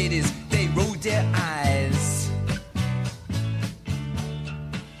ladies, they rolled their eyes.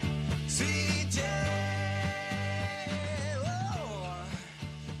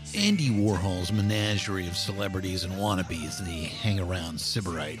 Andy Warhol's menagerie of celebrities and wannabes, the hang-around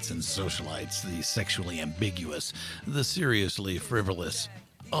sybarites and socialites, the sexually ambiguous, the seriously frivolous,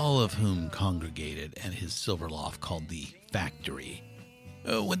 all of whom congregated at his silver loft called the Factory.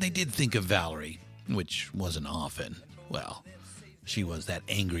 When they did think of Valerie, which wasn't often, well, she was that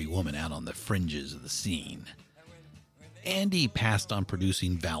angry woman out on the fringes of the scene. Andy passed on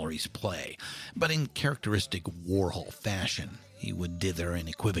producing Valerie's play, but in characteristic Warhol fashion. He would dither and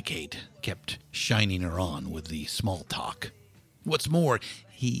equivocate, kept shining her on with the small talk. What's more,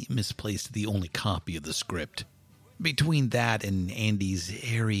 he misplaced the only copy of the script. Between that and Andy's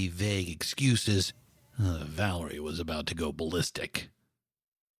airy, vague excuses, Valerie was about to go ballistic.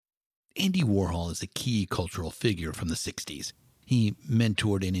 Andy Warhol is a key cultural figure from the 60s. He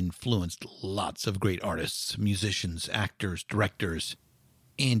mentored and influenced lots of great artists, musicians, actors, directors.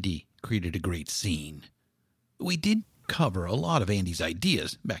 Andy created a great scene. We did cover a lot of Andy's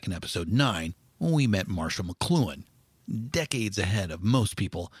ideas back in episode 9 when we met Marshall McLuhan. Decades ahead of most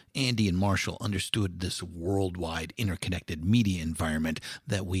people, Andy and Marshall understood this worldwide interconnected media environment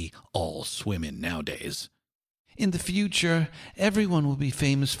that we all swim in nowadays. In the future, everyone will be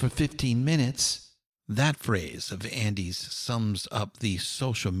famous for 15 minutes. That phrase of Andy's sums up the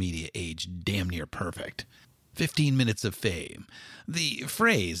social media age damn near perfect. 15 minutes of fame. The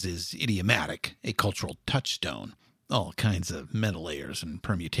phrase is idiomatic, a cultural touchstone. All kinds of meta layers and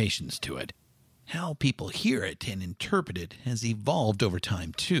permutations to it. How people hear it and interpret it has evolved over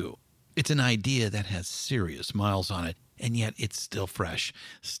time, too. It's an idea that has serious miles on it, and yet it's still fresh,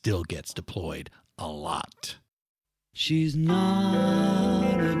 still gets deployed a lot. She's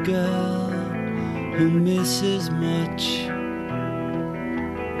not a girl who misses much.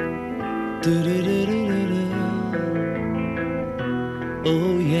 Do-do-do-do-do-do.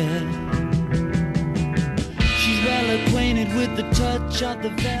 Oh yeah. She's well acquainted with the touch of the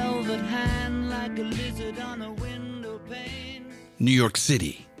velvet hand, like a lizard on a window pane. New York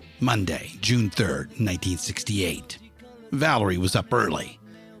City, Monday, June 3rd, 1968. Valerie was up early,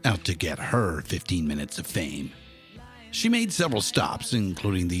 out to get her 15 minutes of fame. She made several stops,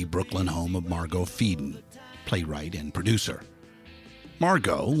 including the Brooklyn home of Margot Feeden, playwright and producer.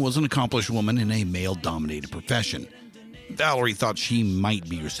 Margot was an accomplished woman in a male-dominated profession. Valerie thought she might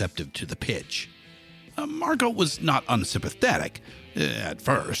be receptive to the pitch. Margot was not unsympathetic at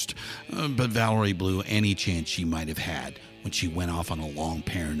first, but Valerie blew any chance she might have had when she went off on a long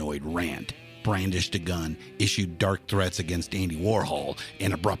paranoid rant, brandished a gun, issued dark threats against Andy Warhol,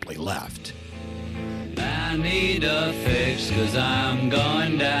 and abruptly left. I need a fix 'cause I'm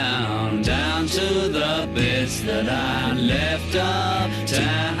going down to the bits that I left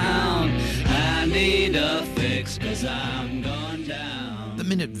uptown. I need a fix 'cause I'm going down. The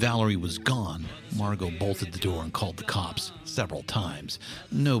minute Valerie was gone, Margot bolted the door and called the cops several times.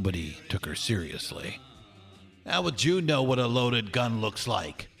 Nobody took her seriously. How would you know what a loaded gun looks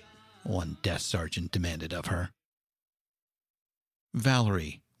like? One desk sergeant demanded of her.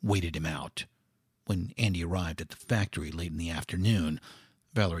 Valerie waited him out. When Andy arrived at the factory late in the afternoon,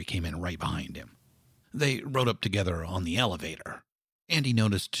 Valerie came in right behind him. They rode up together on the elevator. Andy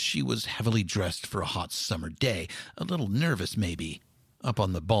noticed she was heavily dressed for a hot summer day, a little nervous maybe. Up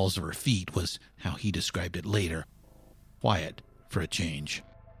on the balls of her feet was how he described it later. Quiet for a change.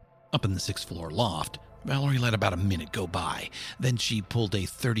 Up in the 6th floor loft, Valerie let about a minute go by. Then she pulled a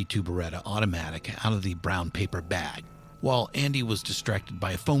 .32 Beretta automatic out of the brown paper bag. While Andy was distracted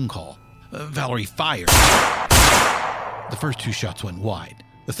by a phone call, Valerie fired. The first 2 shots went wide.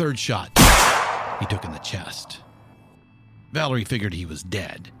 The third shot, he took in the chest. Valerie figured he was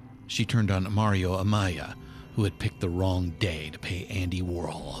dead. She turned on Mario Amaya, who had picked the wrong day to pay Andy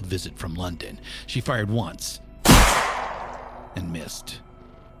Warhol a visit from London. She fired once and missed.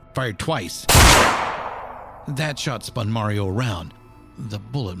 Fired twice. That shot spun Mario around. The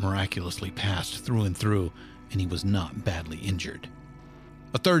bullet miraculously passed through and through, and he was not badly injured.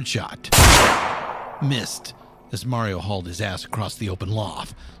 A third shot missed as Mario hauled his ass across the open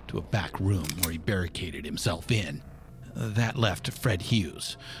loft to a back room where he barricaded himself in. That left Fred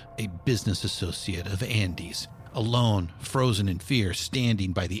Hughes, a business associate of Andy's, alone, frozen in fear,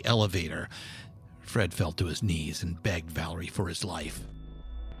 standing by the elevator. Fred fell to his knees and begged Valerie for his life.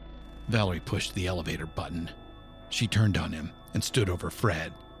 Valerie pushed the elevator button. She turned on him and stood over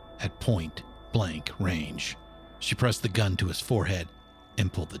Fred at point-blank range. She pressed the gun to his forehead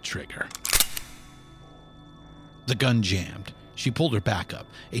and pulled the trigger. The gun jammed. She pulled her back up,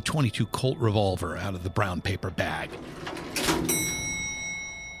 a .22 Colt revolver out of the brown paper bag.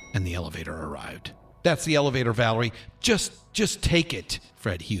 And the elevator arrived. "That's the elevator, Valerie. Just take it,"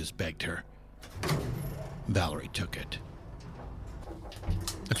 Fred Hughes begged her. Valerie took it.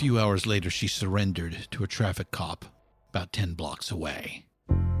 A few hours later, she surrendered to a traffic cop about 10 blocks away.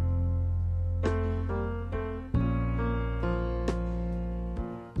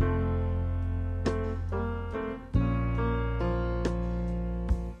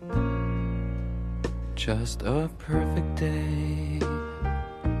 Just a perfect day.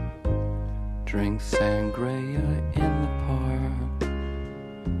 Drink sangria in the park.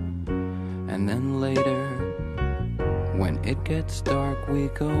 And then later, when it gets dark, we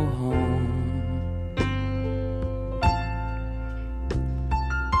go home.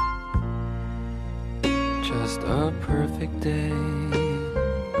 Just a perfect day.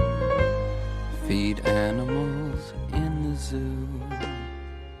 Feed animals in the zoo.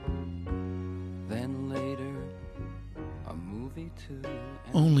 Then later, a movie too.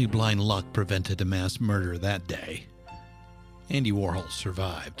 Only blind luck prevented a mass murder that day. Andy Warhol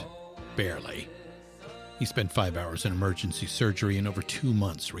survived. Barely. He spent 5 hours in emergency surgery and over 2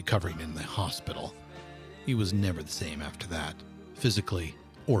 months recovering in the hospital. He was never the same after that, physically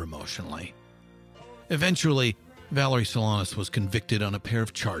or emotionally. Eventually, Valerie Solanas was convicted on a pair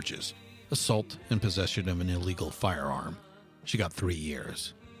of charges: assault and possession of an illegal firearm. She got 3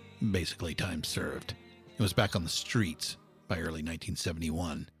 years. Basically time served. It was back on the streets by early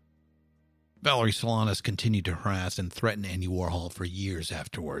 1971. Valerie Solanas continued to harass and threaten Andy Warhol for years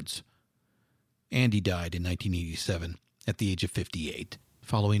afterwards. Andy died in 1987 at the age of 58,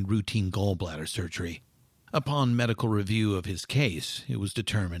 following routine gallbladder surgery. Upon medical review of his case, it was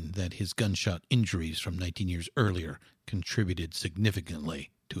determined that his gunshot injuries from 19 years earlier contributed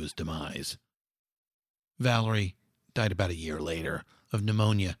significantly to his demise. Valerie died about a year later of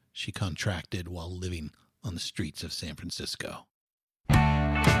pneumonia she contracted while living on the streets of San Francisco.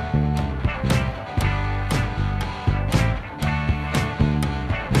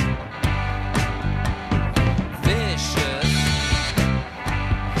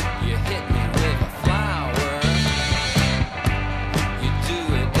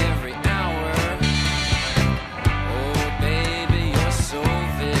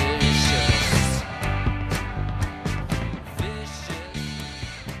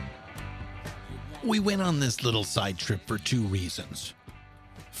 We went on this little side trip for 2 reasons.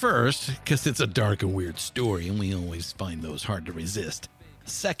 First, because it's a dark and weird story, and we always find those hard to resist.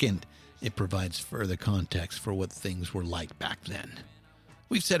 Second, it provides further context for what things were like back then.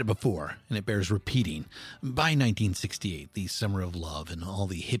 We've said it before, and it bears repeating. By 1968, the summer of love and all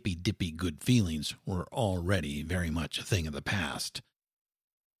the hippy-dippy good feelings were already very much a thing of the past.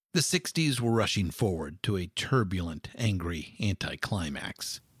 The 60s were rushing forward to a turbulent, angry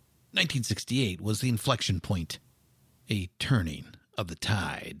anticlimax. 1968 was the inflection point, a turning of the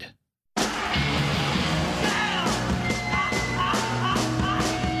tide.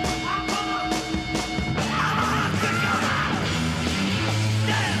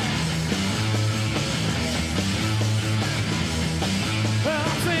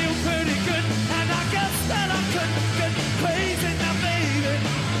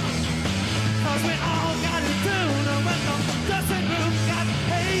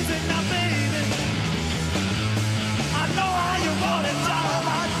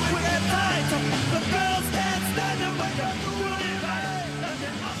 The girls can't stand away.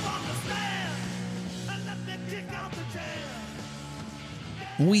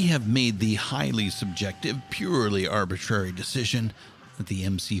 we have made the highly subjective, purely arbitrary decision that the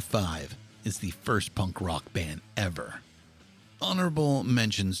MC5 is the first punk rock band ever. Honorable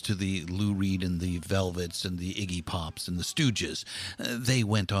mentions to the Lou Reed and the Velvets and the Iggy Pops and the Stooges. They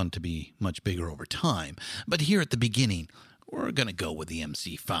went on to be much bigger over time, but here at the beginning, we're going to go with the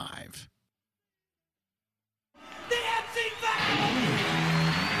MC5. The MC5!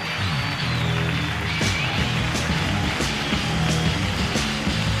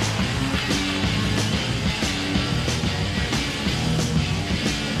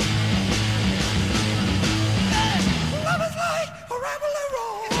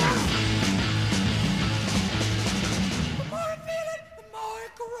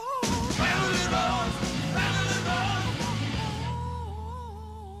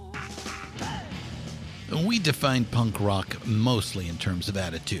 We define punk rock mostly in terms of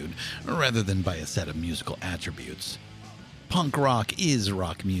attitude, rather than by a set of musical attributes. Punk rock is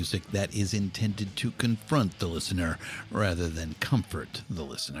rock music that is intended to confront the listener, rather than comfort the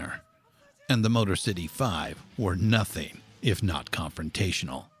listener. And the Motor City 5 were nothing if not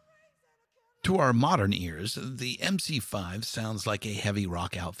confrontational. To our modern ears, the MC5 sounds like a heavy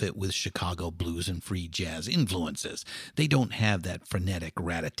rock outfit with Chicago blues and free jazz influences. They don't have that frenetic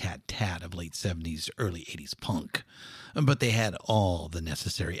rat-a-tat-tat of late 70s, early 80s punk. But they had all the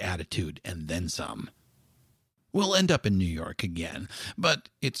necessary attitude and then some. We'll end up in New York again, but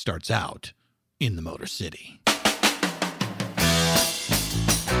it starts out in the Motor City.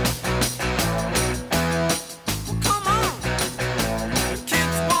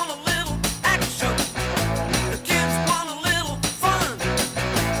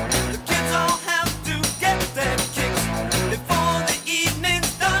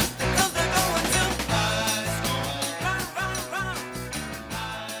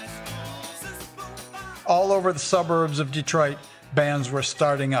 All over the suburbs of Detroit, bands were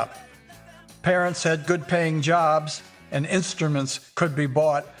starting up. Parents had good paying jobs, and instruments could be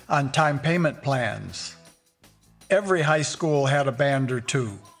bought on time payment plans. Every high school had a band or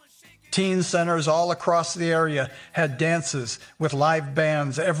two. Teen centers all across the area had dances with live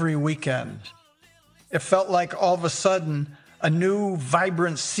bands every weekend. It felt like all of a sudden a new,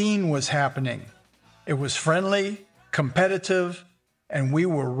 vibrant scene was happening. It was friendly, competitive, and we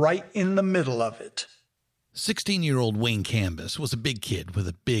were right in the middle of it. 16-year-old Wayne Cambus was a big kid with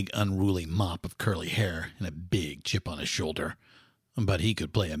a big unruly mop of curly hair and a big chip on his shoulder. But he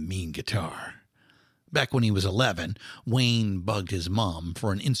could play a mean guitar. Back when he was 11, Wayne bugged his mom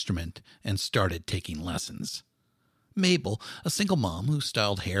for an instrument and started taking lessons. Mabel, a single mom who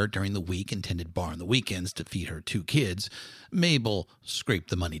styled hair during the week and tended bar on the weekends to feed her 2 kids, Mabel scraped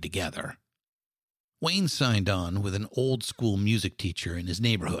the money together. Wayne signed on with an old-school music teacher in his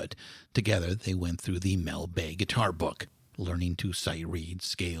neighborhood. Together, they went through the Mel Bay guitar book, learning to sight read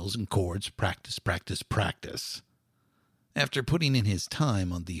scales and chords, practice, practice, practice. After putting in his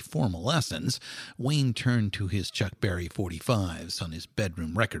time on the formal lessons, Wayne turned to his Chuck Berry 45s on his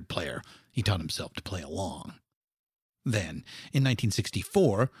bedroom record player. He taught himself to play along. Then, in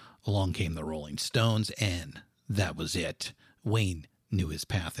 1964, along came the Rolling Stones, and that was it. Wayne knew his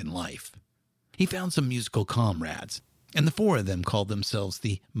path in life. He found some musical comrades, and the 4 of them called themselves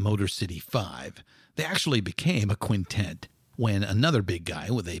the Motor City 5. They actually became a quintet when another big guy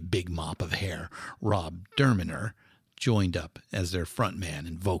with a big mop of hair, Rob Derminer, joined up as their frontman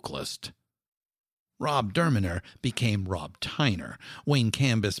and vocalist. Rob Derminer became Rob Tyner, Wayne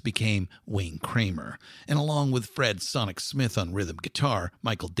Cambus became Wayne Kramer, and along with Fred Sonic Smith on rhythm guitar,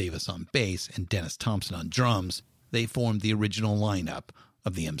 Michael Davis on bass, and Dennis Thompson on drums, they formed the original lineup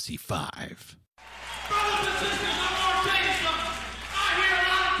of the MC5. Brothers and sisters, I'm going to tell you something. I hear a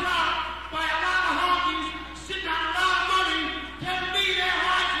lot of talk by a lot of honkies sitting on a lot of money telling me they're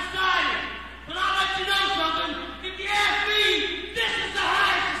high society. But I'll let you know something. If you ask me, this is the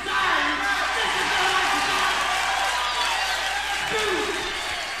high society. This is the high society. Dude.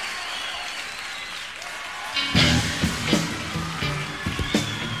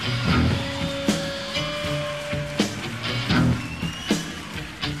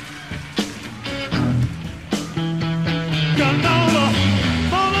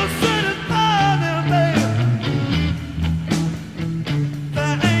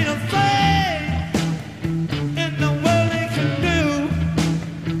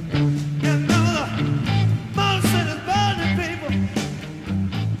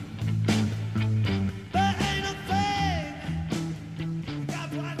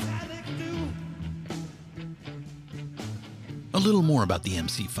 A little more about the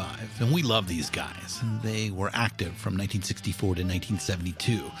MC5, and we love these guys. They were active from 1964 to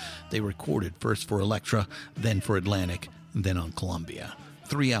 1972. They recorded first for Elektra, then for Atlantic, then on Columbia.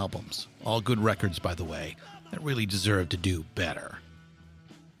 3 albums, all good records, by the way, that really deserved to do better.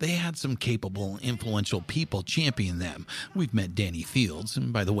 They had some capable, influential people champion them. We've met Danny Fields,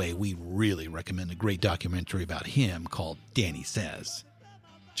 and by the way, we really recommend a great documentary about him called Danny Says.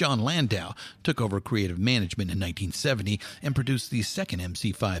 John Landau took over creative management in 1970 and produced the second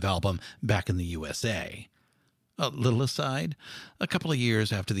MC5 album, Back in the USA. A little aside, a couple of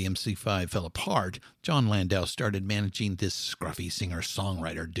years after the MC5 fell apart, John Landau started managing this scruffy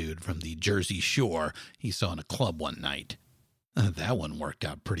singer-songwriter dude from the Jersey Shore he saw in a club one night. That one worked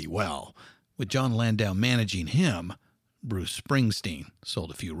out pretty well. With John Landau managing him, Bruce Springsteen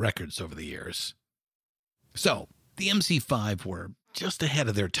sold a few records over the years. So, the MC5 were just ahead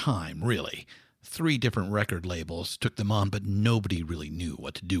of their time, really. 3 different record labels took them on, but nobody really knew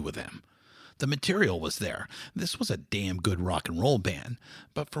what to do with them. The material was there. This was a damn good rock and roll band,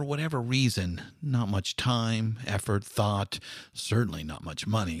 but for whatever reason, not much time, effort, thought, certainly not much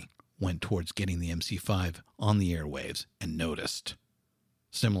money went towards getting the MC5 on the airwaves and noticed.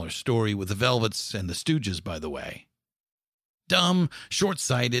 Similar story with the Velvets and the Stooges, by the way. Dumb,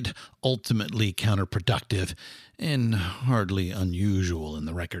 short-sighted, ultimately counterproductive, and hardly unusual in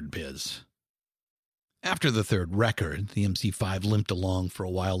the record biz. After the 3rd record, the MC5 limped along for a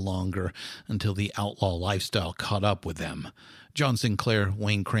while longer until the outlaw lifestyle caught up with them. John Sinclair,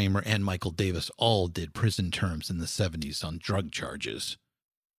 Wayne Kramer, and Michael Davis all did prison terms in the 70s on drug charges.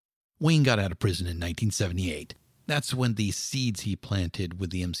 Wayne got out of prison in 1978. That's when the seeds he planted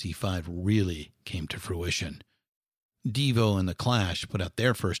with the MC5 really came to fruition. Devo and The Clash put out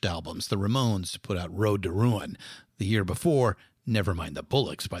their first albums. The Ramones put out Road to Ruin. The year before, Nevermind the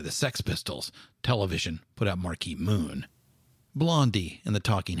Bollocks by the Sex Pistols. Television put out Marquee Moon. Blondie and the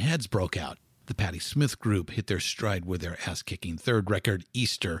Talking Heads broke out. The Patti Smith Group hit their stride with their ass-kicking 3rd record,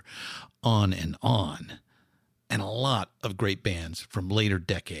 Easter, On and On. And a lot of great bands from later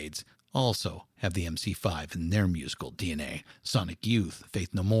decades also have the MC5 in their musical DNA. Sonic Youth, Faith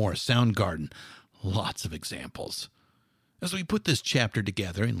No More, Soundgarden, lots of examples. As we put this chapter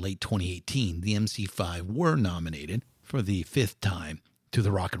together in late 2018, the MC5 were nominated for the 5th time to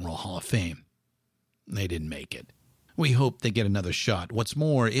the Rock and Roll Hall of Fame. They didn't make it. We hope they get another shot. What's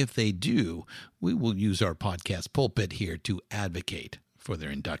more, if they do, we will use our podcast pulpit here to advocate for their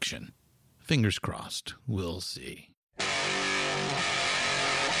induction. Fingers crossed. We'll see.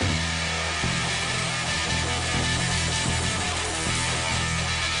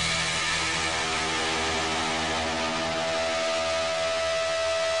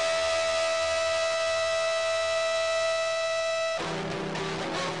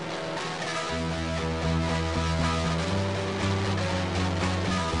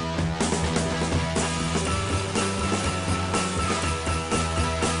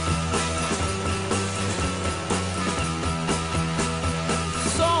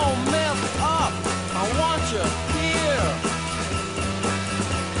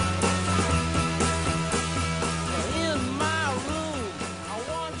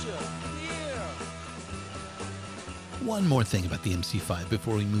 One more thing about the MC5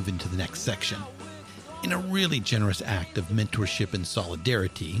 before we move into the next section. In a really generous act of mentorship and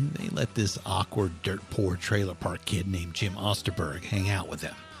solidarity, they let this awkward, dirt-poor trailer park kid named Jim Osterberg hang out with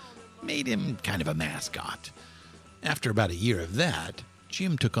them. Made him kind of a mascot. After about a year of that,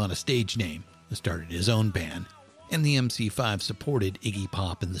 Jim took on a stage name and started his own band, and the MC5 supported Iggy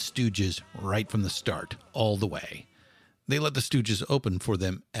Pop and the Stooges right from the start, all the way. They let the Stooges open for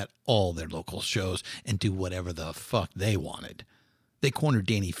them at all their local shows and do whatever the fuck they wanted. They cornered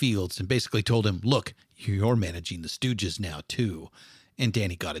Danny Fields and basically told him, look, you're managing the Stooges now too. And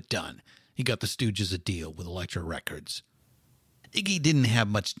Danny got it done. He got the Stooges a deal with Elektra Records. Iggy didn't have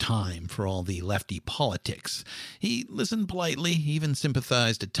much time for all the lefty politics. He listened politely, even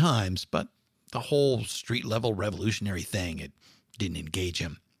sympathized at times, but the whole street-level revolutionary thing, it didn't engage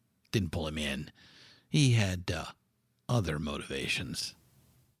him, didn't pull him in. He had other motivations.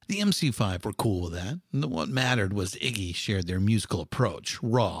 The MC5 were cool with that. What mattered was Iggy shared their musical approach,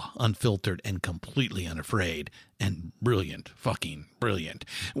 raw, unfiltered, and completely unafraid, and brilliant, fucking brilliant.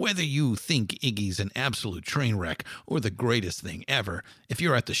 Whether you think Iggy's an absolute train wreck or the greatest thing ever, if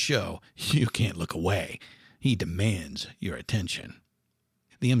you're at the show, you can't look away. He demands your attention.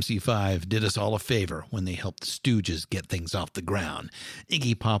 The MC5 did us all a favor when they helped the Stooges get things off the ground.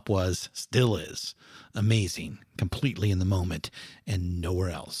 Iggy Pop was, still is, amazing, completely in the moment, and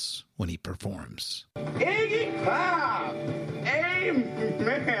nowhere else when he performs. Iggy Pop!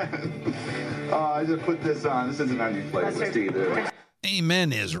 Amen! Oh, I just put this on. This isn't on your playlist either.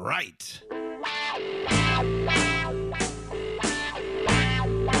 Amen is right.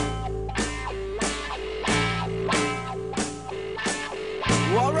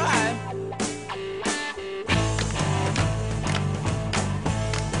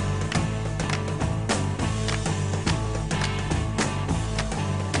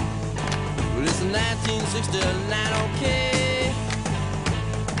 1969, okay.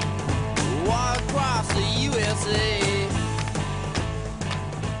 Walk across the USA.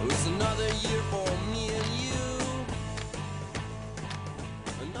 It was another year for me and you.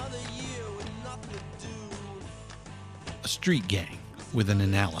 Another year with nothing to do. A street gang with an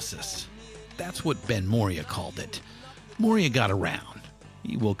analysis. That's what Ben Moria called it. Moria got around.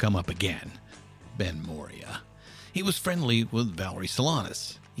 He will come up again. Ben Moria. He was friendly with Valerie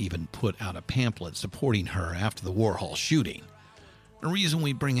Solanas. Even put out a pamphlet supporting her after the Warhol shooting. The reason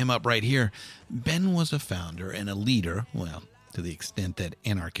we bring him up right here, Ben was a founder and a leader, well, to the extent that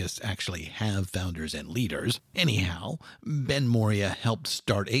anarchists actually have founders and leaders. Anyhow, Ben Moria helped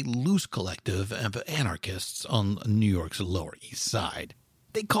start a loose collective of anarchists on New York's Lower East Side.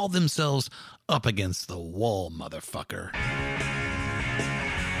 They called themselves Up Against the Wall, motherfucker.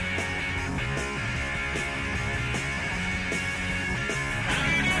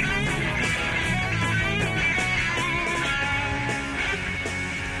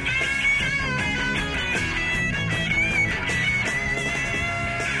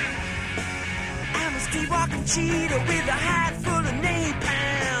 I'm a street-walking cheetah with a hide full of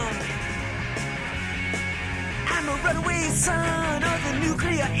napalm. I'm a runaway son of the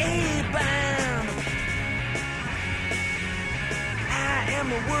nuclear A-bomb. I am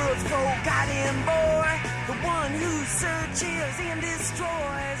the world's forgotten boy, the one who searches and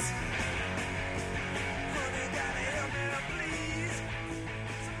destroys. Honey, gotta help me, please.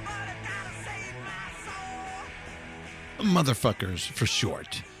 Somebody gotta save my soul. Motherfuckers for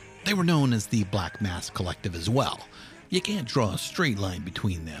short. They were known as the Black Mask Collective as well. You can't draw a straight line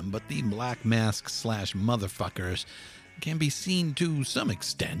between them, but the Black Mask / motherfuckers can be seen to some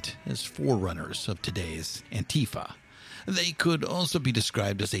extent as forerunners of today's Antifa. They could also be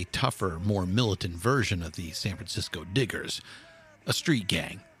described as a tougher, more militant version of the San Francisco Diggers, a street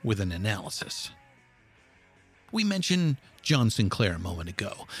gang with an analysis. We mentioned John Sinclair a moment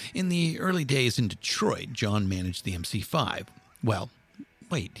ago. In the early days in Detroit, John managed the MC5. Well,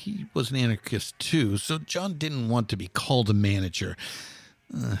 wait, he was an anarchist too, so John didn't want to be called a manager.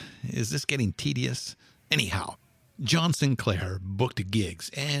 Is this getting tedious? Anyhow, John Sinclair booked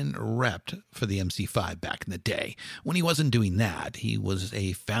gigs and repped for the MC5 back in the day. When he wasn't doing that, he was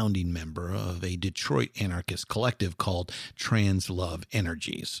a founding member of a Detroit anarchist collective called Trans Love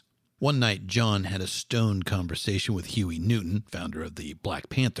Energies. One night, John had a stoned conversation with Huey Newton, founder of the Black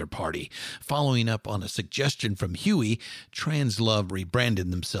Panther Party. Following up on a suggestion from Huey, Trans Love rebranded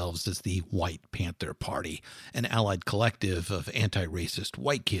themselves as the White Panther Party, an allied collective of anti-racist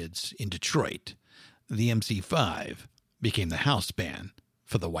white kids in Detroit. The MC5 became the house band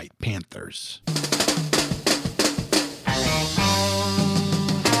for the White Panthers.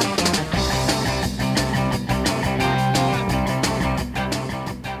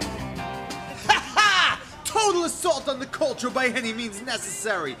 Total assault on the culture by any means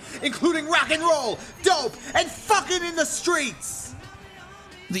necessary, including rock and roll, dope, and fucking in the streets!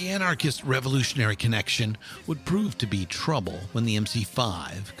 The anarchist revolutionary connection would prove to be trouble when the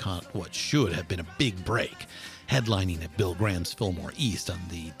MC5 caught what should have been a big break, headlining at Bill Graham's Fillmore East on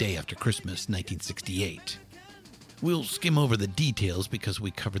the day after Christmas, 1968. We'll skim over the details because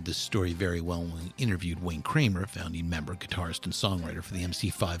we covered this story very well when we interviewed Wayne Kramer, founding member, guitarist, and songwriter for the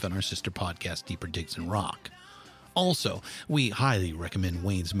MC5 on our sister podcast, Deeper Digs in Rock. Also, we highly recommend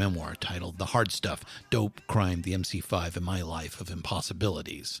Wayne's memoir titled The Hard Stuff, Dope, Crime, the MC5, and My Life of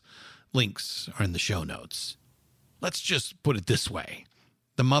Impossibilities. Links are in the show notes. Let's just put it this way.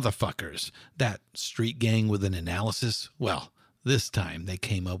 The motherfuckers, that street gang with an analysis, well, this time they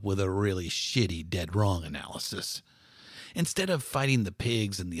came up with a really shitty dead wrong analysis. Instead of fighting the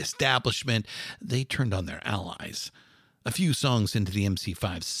pigs and the establishment, they turned on their allies. A few songs into the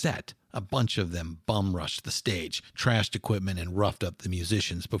MC5 set, a bunch of them bum-rushed the stage, trashed equipment, and roughed up the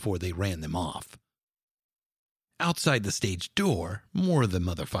musicians before they ran them off. Outside the stage door, more of the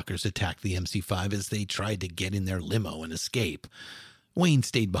motherfuckers attacked the MC5 as they tried to get in their limo and escape. Wayne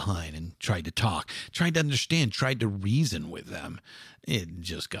stayed behind and tried to talk, tried to understand, tried to reason with them. It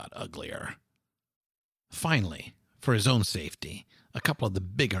just got uglier. Finally, for his own safety, a couple of the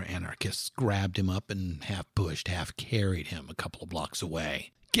bigger anarchists grabbed him up and half-pushed, half-carried him a couple of blocks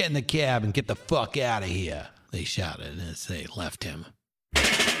away. "Get in the cab and get the fuck out of here," they shouted as they left him.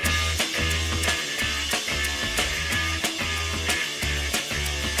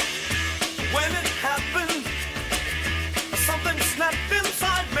 When it happened, something snapped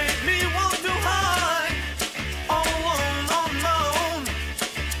inside, made me want to hide. All alone on my own,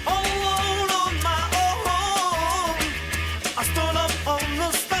 all alone on my own. I stood up on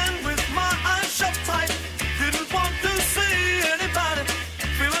the stand with my eyes shut tight. Didn't want to see anybody.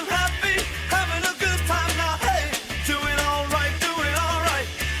 Feeling happy, having a good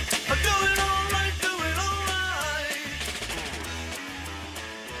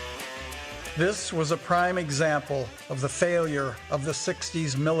This was a prime example of the failure of the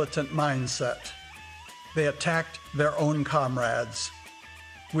 60s militant mindset. They attacked their own comrades.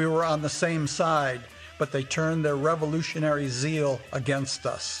 We were on the same side, but they turned their revolutionary zeal against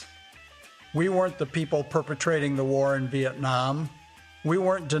us. We weren't the people perpetrating the war in Vietnam. We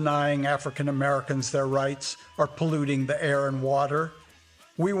weren't denying African Americans their rights or polluting the air and water.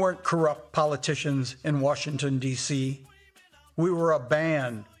 We weren't corrupt politicians in Washington, D.C. We were a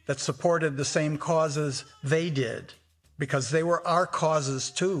band that supported the same causes they did, because they were our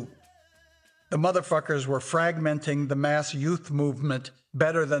causes too. The motherfuckers were fragmenting the mass youth movement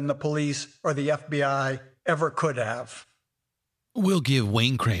better than the police or the FBI ever could have. We'll give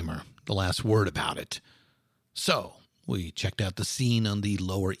Wayne Kramer the last word about it. So, we checked out the scene on the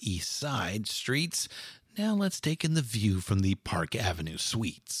Lower East Side streets. Now let's take in the view from the Park Avenue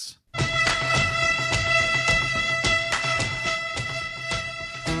suites.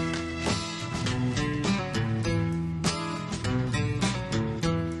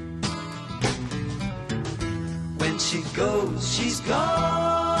 When she goes, she's gone.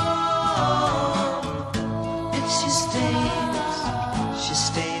 If she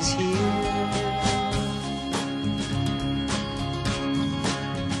stays here.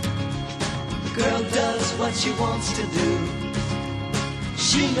 The girl does what she wants to do.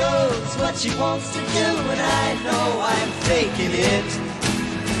 She knows what she wants to do, and I know I'm faking it.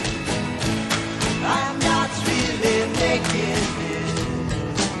 I'm not really making it.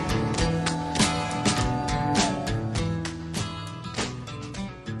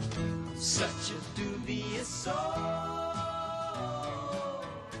 Such a dubious soul.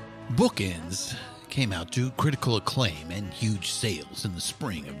 Bookends came out to critical acclaim and huge sales in the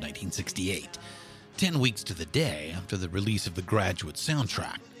spring of 1968, 10 weeks to the day after the release of the Graduate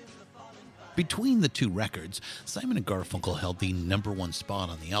soundtrack. Between the two records, Simon & Garfunkel held the #1 spot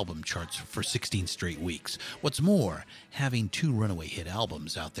on the album charts for 16 straight weeks. What's more, having two runaway hit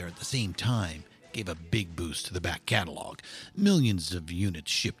albums out there at the same time gave a big boost to the back catalog. Millions of units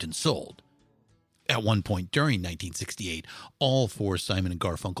shipped and sold. At one point during 1968, all 4 Simon &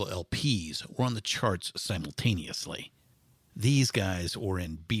 Garfunkel LPs were on the charts simultaneously. These guys were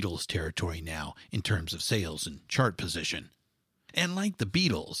in Beatles territory now in terms of sales and chart position. And like the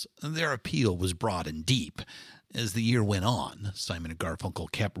Beatles, their appeal was broad and deep. As the year went on, Simon & Garfunkel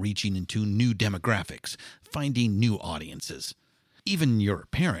kept reaching into new demographics, finding new audiences. Even your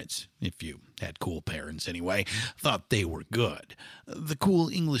parents, if you had cool parents anyway, thought they were good. The cool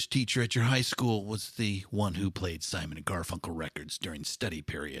English teacher at your high school was the one who played Simon & Garfunkel records during study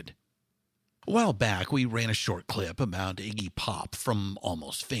period. A while back, we ran a short clip about Iggy Pop from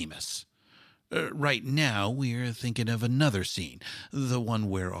Almost Famous. Right now, we're thinking of another scene, the one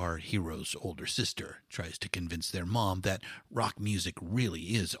where our hero's older sister tries to convince their mom that rock music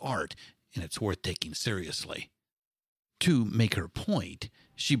really is art and it's worth taking seriously. To make her point,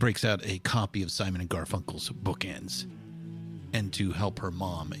 she breaks out a copy of Simon & Garfunkel's Bookends. And to help her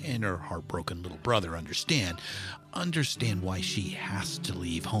mom and her heartbroken little brother understand why she has to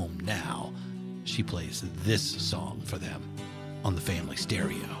leave home now, she plays this song for them on the family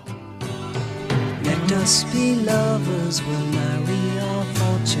stereo. Let us be lovers, we'll marry our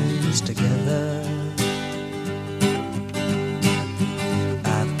fortunes together.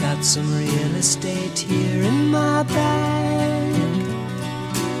 I've got some real estate here in my bag,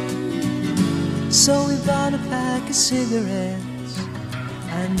 so we bought a pack of cigarettes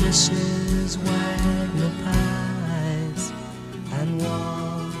and Mrs. Wagner pies and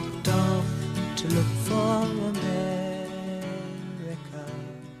walked off to look for America.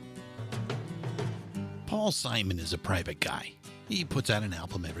 Paul Simon is a private guy. He puts out an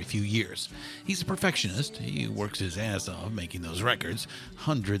album every few years. He's a perfectionist. He works his ass off making those records,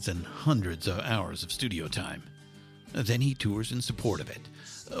 hundreds and hundreds of hours of studio time. Then he tours in support of it.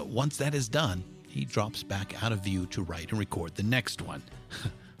 Once that is done, he drops back out of view to write and record the next one.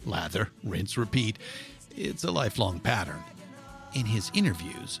 Lather, rinse, repeat. It's a lifelong pattern. In his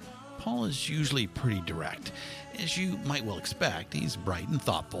interviews, Paul is usually pretty direct. As you might well expect, he's bright and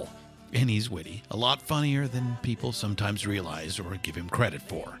thoughtful. And he's witty, a lot funnier than people sometimes realize or give him credit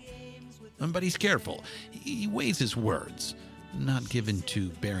for. But he's careful. He weighs his words, not given to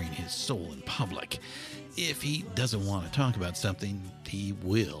bearing his soul in public. If he doesn't want to talk about something, he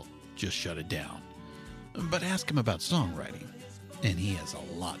will just shut it down. But ask him about songwriting, and he has a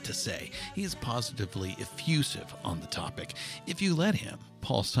lot to say. He is positively effusive on the topic. If you let him,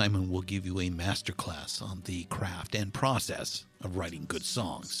 Paul Simon will give you a masterclass on the craft and process of writing good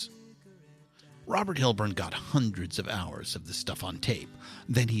songs. Robert Hilburn got hundreds of hours of this stuff on tape.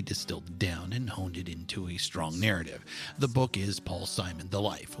 Then he distilled it down and honed it into a strong narrative. The book is Paul Simon, The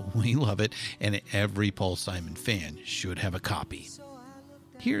Life. We love it, and every Paul Simon fan should have a copy.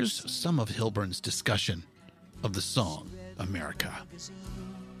 Here's some of Hilburn's discussion of the song, America.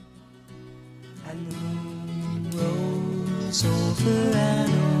 And the moon rolls over an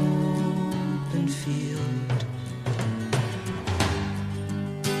open field.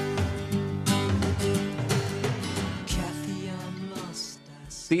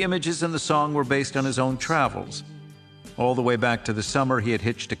 The images in the song were based on his own travels. All the way back to the summer he had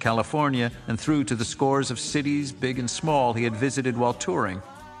hitched to California and through to the scores of cities, big and small, he had visited while touring.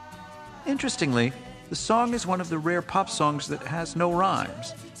 Interestingly, the song is one of the rare pop songs that has no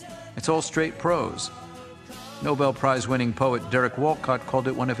rhymes. It's all straight prose. Nobel Prize-winning poet Derek Walcott called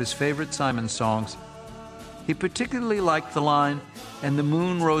it one of his favorite Simon songs. He particularly liked the line, "And the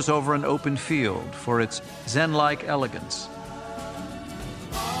moon rose over an open field," for its zen-like elegance.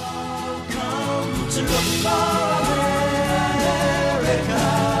 To look for America.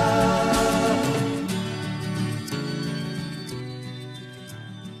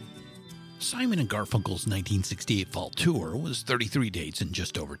 Simon and Garfunkel's 1968 fall tour was 33 dates in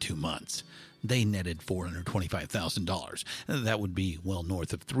just over 2 months. They netted $425,000. That would be well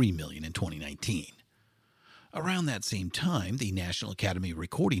north of $3 million in 2019. Around that same time, the National Academy of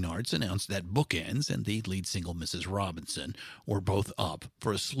Recording Arts announced that Bookends and the lead single Mrs. Robinson were both up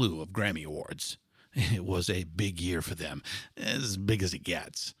for a slew of Grammy Awards. It was a big year for them, as big as it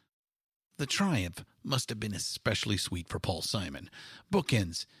gets. The triumph must have been especially sweet for Paul Simon.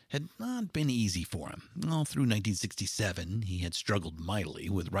 Bookends had not been easy for him. All through 1967, he had struggled mightily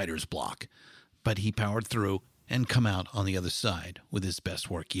with writer's block, but he powered through and come out on the other side with his best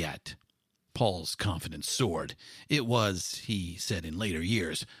work yet. Paul's confidence soared. It was, he said in later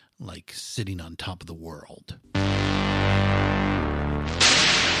years, like sitting on top of the world.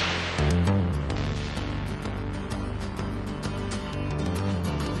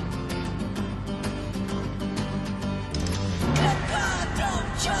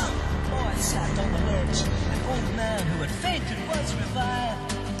 Sat on the ledge, an old man who had fainted was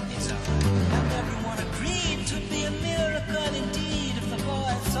revived. And everyone agreed 'twould be a miracle indeed if the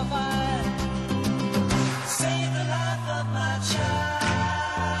boy survived. Save the life of my child,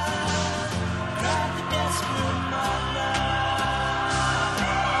 cried the desperate mother.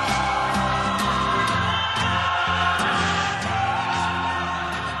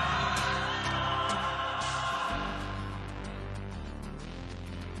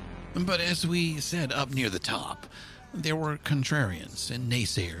 But as we said up near the top, there were contrarians and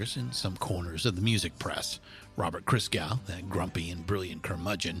naysayers in some corners of the music press. Robert Christgau, that grumpy and brilliant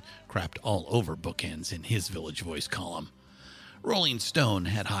curmudgeon, crapped all over Bookends in his Village Voice column. Rolling Stone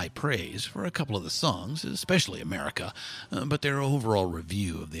had high praise for a couple of the songs, especially America, but their overall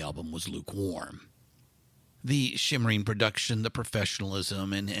review of the album was lukewarm. The shimmering production, the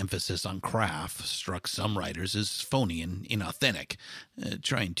professionalism, and emphasis on craft struck some writers as phony and inauthentic,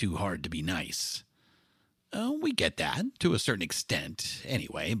 trying too hard to be nice. We get that, to a certain extent,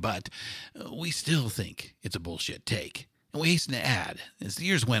 anyway, but we still think it's a bullshit take. And we hasten to add, as the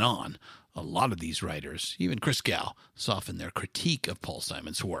years went on, a lot of these writers, even Christgau, softened their critique of Paul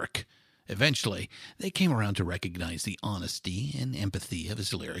Simon's work. Eventually, they came around to recognize the honesty and empathy of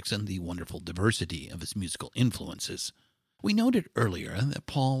his lyrics and the wonderful diversity of his musical influences. We noted earlier that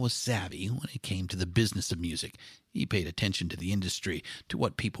Paul was savvy when it came to the business of music. He paid attention to the industry, to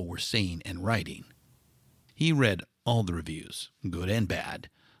what people were saying and writing. He read all the reviews, good and bad.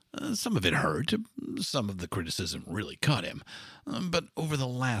 Some of it hurt, some of the criticism really cut him. But over the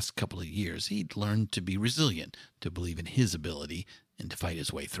last couple of years, he'd learned to be resilient, to believe in his ability, and to fight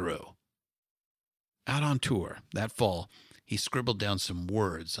his way through. Out on tour that fall, he scribbled down some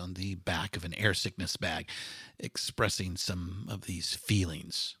words on the back of an air sickness bag, expressing some of these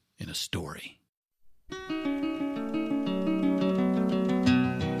feelings in a story.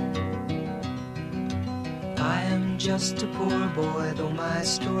 I am just a poor boy, though my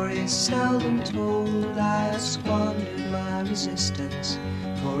story is seldom told. I squandered my resistance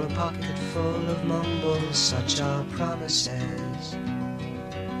for a pocket full of mumbles, such are promises.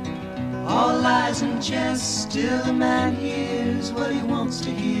 All lies and jest, still a man hears what he wants to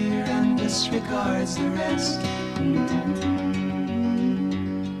hear and disregards the rest.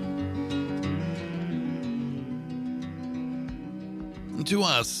 To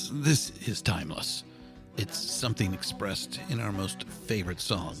us, this is timeless. It's something expressed in our most favorite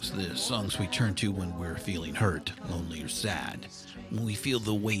songs, the songs we turn to when we're feeling hurt, lonely, or sad, when we feel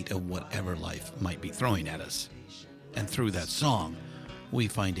the weight of whatever life might be throwing at us. And through that song, we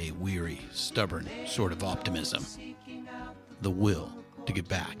find a weary, stubborn sort of optimism. The will to get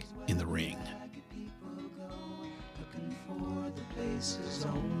back in the ring. Places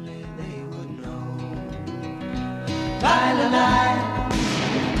only they would know. La la la,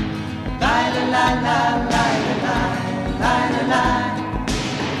 la la la la la la la la la.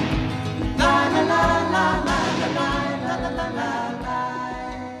 La la la la la la la la la la la.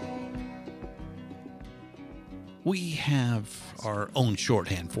 We have our own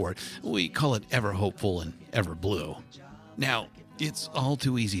shorthand for it. We call it ever hopeful and ever blue. Now, it's all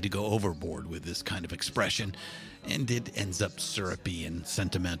too easy to go overboard with this kind of expression, and it ends up syrupy and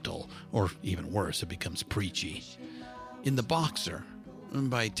sentimental, or even worse, it becomes preachy. In The Boxer,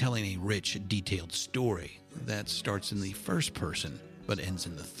 by telling a rich, detailed story that starts in the first person but ends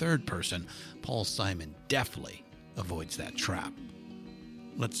in the third person, Paul Simon deftly avoids that trap.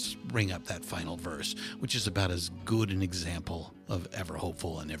 Let's bring up that final verse, which is about as good an example of ever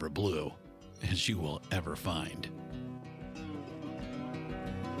hopeful and ever blue as you will ever find.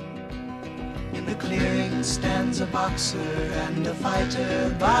 In the clearing stands a boxer and a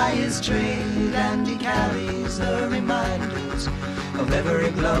fighter by his trade, and he carries the reminders of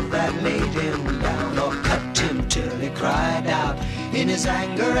every glove that laid him down or cut him till he cried out in his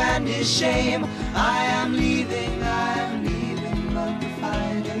anger and his shame, I am leaving, but the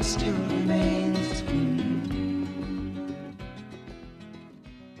fighter still remains.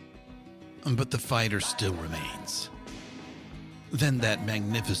 But the fighter still remains. Then that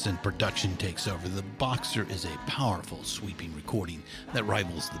magnificent production takes over. The Boxer is a powerful, sweeping recording that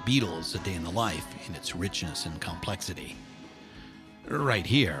rivals the Beatles' A Day in the Life in its richness and complexity. Right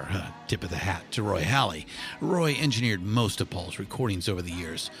here, tip of the hat to Roy Halley. Roy engineered most of Paul's recordings over the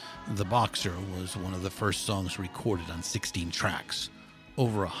years. The Boxer was one of the first songs recorded on 16 tracks.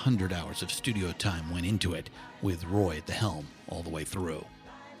 Over 100 hours of studio time went into it, with Roy at the helm all the way through.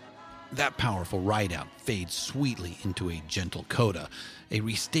 That powerful ride-out fades sweetly into a gentle coda, a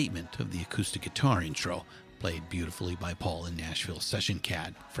restatement of the acoustic guitar intro, played beautifully by Paul and Nashville session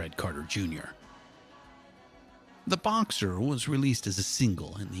cat Fred Carter Jr. The Boxer was released as a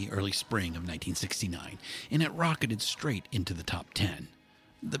single in the early spring of 1969, and it rocketed straight into the top 10.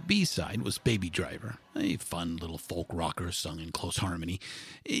 The B-side was Baby Driver, a fun little folk rocker sung in close harmony,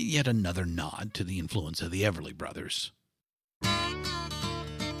 yet another nod to the influence of the Everly Brothers.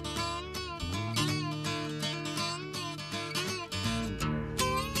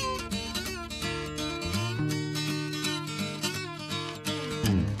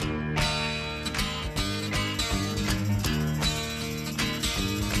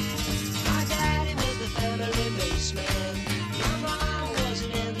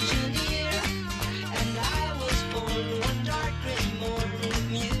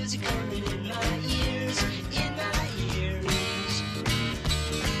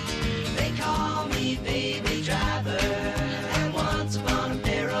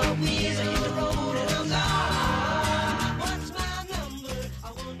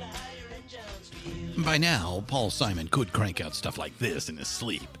 By now, Paul Simon could crank out stuff like this in his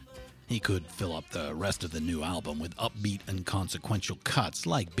sleep. He could fill up the rest of the new album with upbeat, inconsequential cuts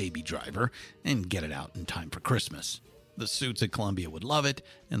like Baby Driver and get it out in time for Christmas. The suits at Columbia would love it,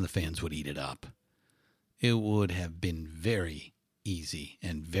 and the fans would eat it up. It would have been very easy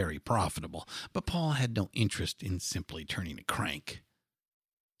and very profitable, but Paul had no interest in simply turning a crank.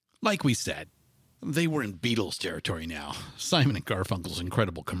 Like we said, they were in Beatles territory now. Simon and Garfunkel's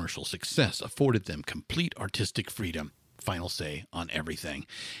incredible commercial success afforded them complete artistic freedom, final say on everything.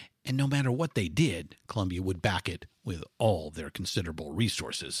 And no matter what they did, Columbia would back it with all their considerable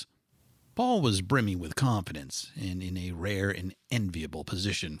resources. Paul was brimming with confidence and in a rare and enviable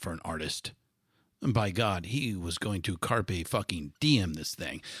position for an artist. By God, he was going to carpe fucking diem this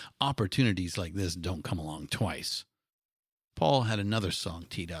thing. Opportunities like this don't come along twice. Paul had another song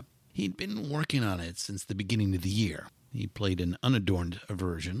teed up. He'd been working on it since the beginning of the year. He played an unadorned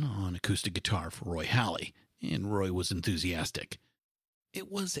version on acoustic guitar for Roy Halley, and Roy was enthusiastic. It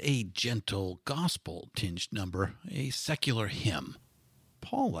was a gentle, gospel-tinged number, a secular hymn.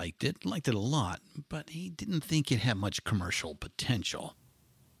 Paul liked it a lot, but he didn't think it had much commercial potential.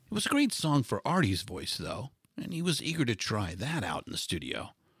 It was a great song for Artie's voice, though, and he was eager to try that out in the studio.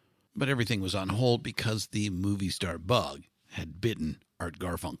 But everything was on hold because the movie star bug had bitten Art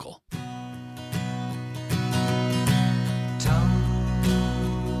Garfunkel. Tom,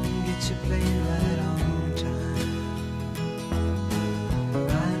 get your plane right on time.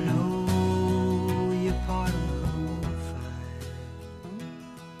 I know your part will go fine.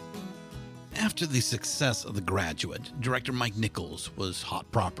 After the success of The Graduate, director Mike Nichols was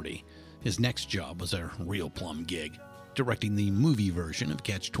hot property. His next job was a real plum gig. directing the movie version of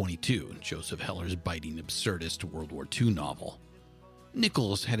Catch-22, Joseph Heller's biting absurdist World War II novel.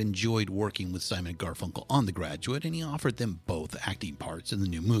 Nichols had enjoyed working with Simon & Garfunkel on The Graduate, and he offered them both acting parts in the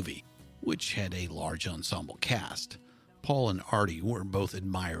new movie, which had a large ensemble cast. Paul and Artie were both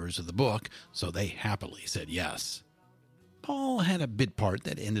admirers of the book, so they happily said yes. Paul had a bit part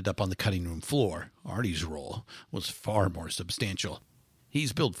that ended up on the cutting room floor. Artie's role was far more substantial.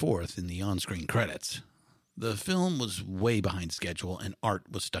 He's billed forth in the on-screen credits. The film was way behind schedule, and Art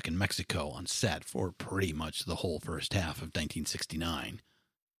was stuck in Mexico on set for pretty much the whole first half of 1969.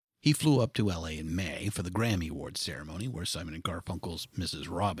 He flew up to L.A. in May for the Grammy Awards ceremony, where Simon & Garfunkel's Mrs.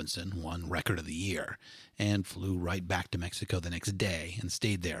 Robinson won Record of the Year, and flew right back to Mexico the next day and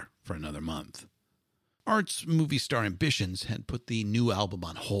stayed there for another month. Art's movie star ambitions had put the new album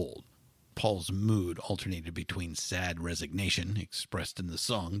on hold. Paul's mood alternated between sad resignation, expressed in the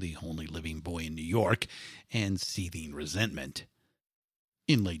song The Only Living Boy in New York, and seething resentment.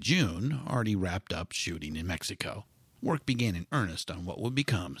 In late June, Artie wrapped up shooting in Mexico. Work began in earnest on what would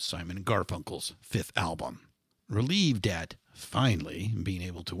become Simon & Garfunkel's fifth album. Relieved at, finally, being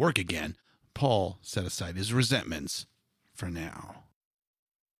able to work again, Paul set aside his resentments for now.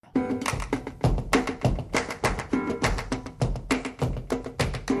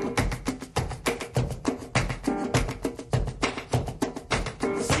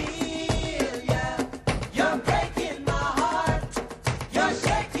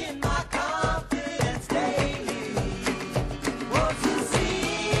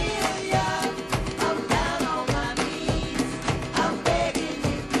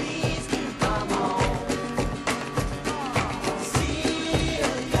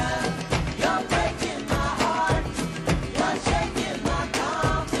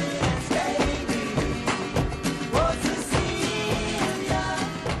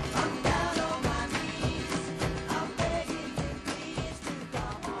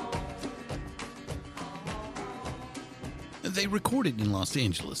 They recorded in Los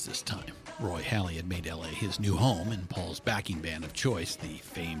Angeles this time. Roy Halley had made L.A. his new home, and Paul's backing band of choice, the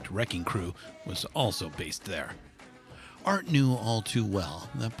famed Wrecking Crew, was also based there. Art knew all too well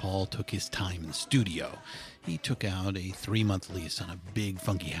that Paul took his time in the studio. He took out a 3-month lease on a big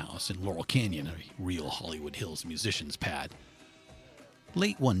funky house in Laurel Canyon, a real Hollywood Hills musician's pad.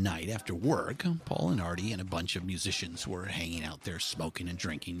 Late one night after work, Paul and Artie and a bunch of musicians were hanging out there smoking and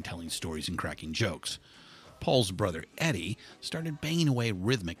drinking, telling stories and cracking jokes. Paul's brother Eddie started banging away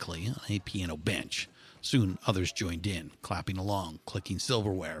rhythmically on a piano bench. Soon others joined in, clapping along, clicking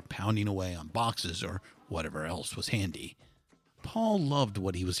silverware, pounding away on boxes or whatever else was handy. Paul loved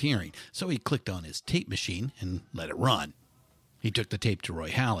what he was hearing, so he clicked on his tape machine and let it run. He took the tape to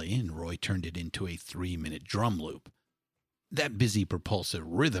Roy Halley, and Roy turned it into a 3-minute drum loop. That busy, propulsive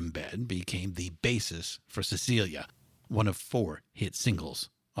rhythm bed became the basis for Cecilia, one of 4 hit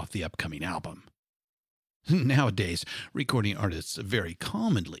singles off the upcoming album. Nowadays, recording artists very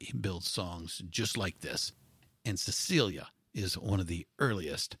commonly build songs just like this, and Cecilia is one of the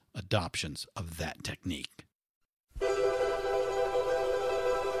earliest adoptions of that technique.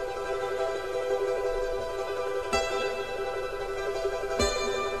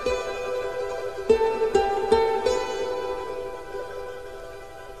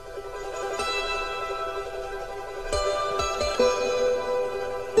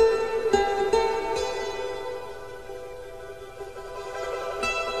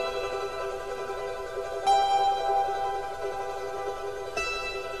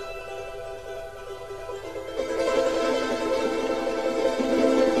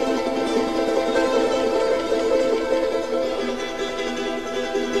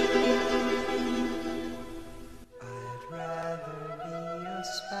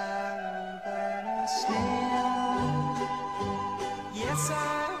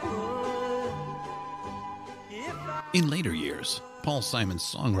 In later years, Paul Simon's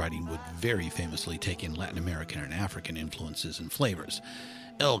songwriting would very famously take in Latin American and African influences and flavors.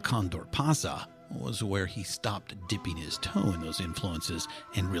 El Condor Pasa was where he stopped dipping his toe in those influences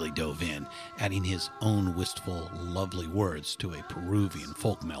and really dove in, adding his own wistful, lovely words to a Peruvian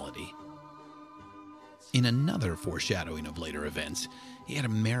folk melody. In another foreshadowing of later events, he had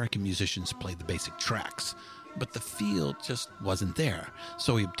American musicians play the basic tracks, but the feel just wasn't there,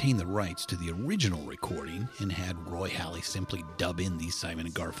 so he obtained the rights to the original recording and had Roy Halley simply dub in these Simon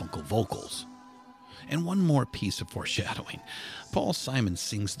 & Garfunkel vocals. And one more piece of foreshadowing. Paul Simon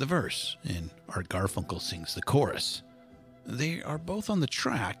sings the verse, and Art Garfunkel sings the chorus. They are both on the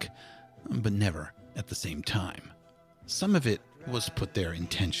track, but never at the same time. Some of it was put there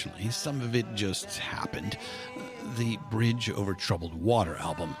intentionally, some of it just happened. The Bridge Over Troubled Water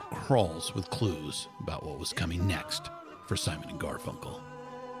album crawls with clues about what was coming next for Simon and Garfunkel.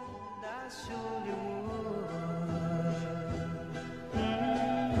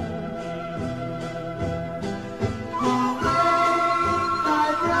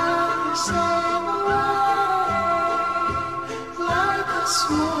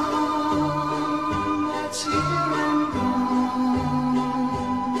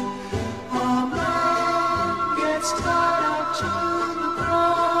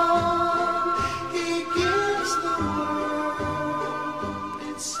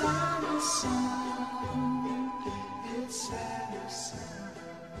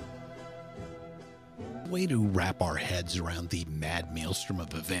 Way to wrap our heads around the mad maelstrom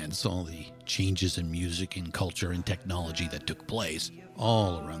of events, all the changes in music and culture and technology that took place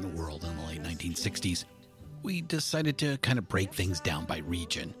all around the world in the late 1960s. We decided to kind of break things down by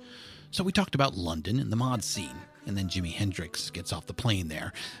region. So we talked about London and the mod scene, and then Jimi Hendrix gets off the plane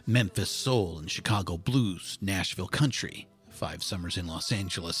there, Memphis soul and Chicago blues, Nashville country, 5 summers in Los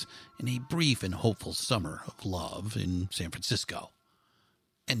Angeles, and a brief and hopeful summer of love in San Francisco.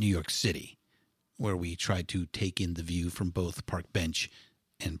 And New York City, where we tried to take in the view from both Park Bench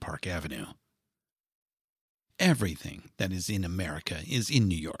and Park Avenue. Everything that is in America is in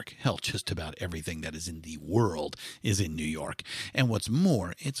New York. Hell, just about everything that is in the world is in New York. And what's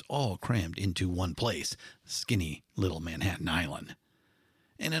more, it's all crammed into one place, skinny little Manhattan Island.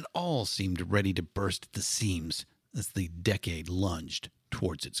 And it all seemed ready to burst at the seams as the decade lunged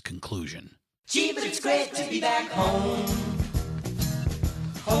towards its conclusion. Gee, but it's great to be back home.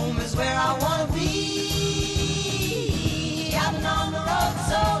 Home is where I want to be. I've been on the road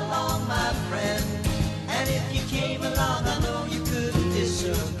so long, my friend. And if you came along, I know you couldn't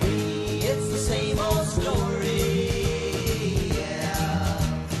disagree. It's the same old story, yeah.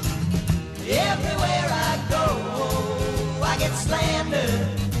 Everywhere I go, I get slandered,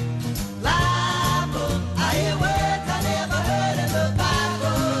 libel. I hear words I never heard in the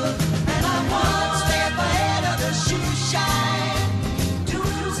Bible. And I'm one step ahead of the shoe shine, 2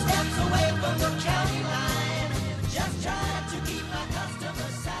 steps away from the county line. Just trying to keep my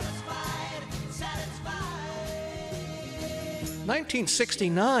customers satisfied.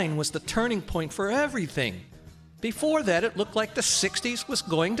 1969 was the turning point for everything. Before that, it looked like the 60s was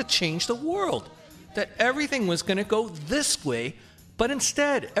going to change the world, that everything was going to go this way, but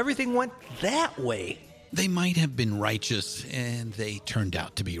instead, everything went that way. They might have been righteous, and they turned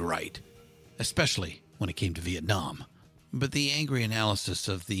out to be right, especially when it came to Vietnam. But the angry analysis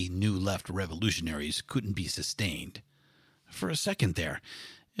of the new left revolutionaries couldn't be sustained. For a second there,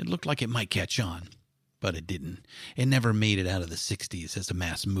 it looked like it might catch on. But it didn't. It never made it out of the 60s as a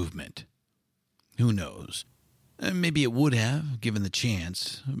mass movement. Who knows? Maybe it would have, given the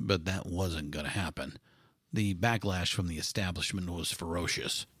chance, but that wasn't going to happen. The backlash from the establishment was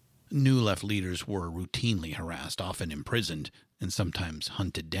ferocious. New left leaders were routinely harassed, often imprisoned, and sometimes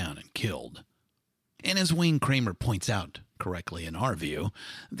hunted down and killed. And as Wayne Kramer points out, correctly in our view,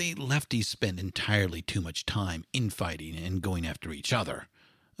 the lefties spent entirely too much time infighting and going after each other.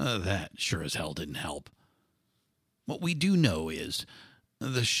 That sure as hell didn't help. What we do know is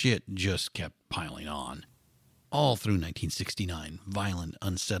the shit just kept piling on. All through 1969, violent,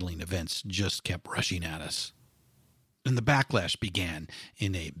 unsettling events just kept rushing at us. And the backlash began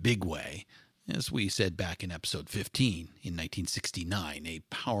in a big way. As we said back in episode 15, in 1969, a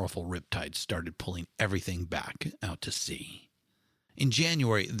powerful riptide started pulling everything back out to sea. In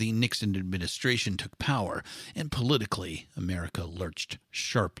January, the Nixon administration took power, and politically, America lurched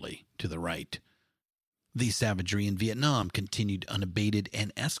sharply to the right. The savagery in Vietnam continued unabated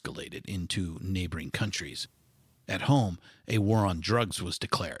and escalated into neighboring countries. At home, a war on drugs was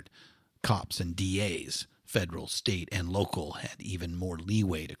declared. Cops and DAs, federal, state, and local, had even more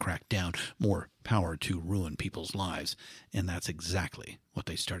leeway to crack down, more power to ruin people's lives, and that's exactly what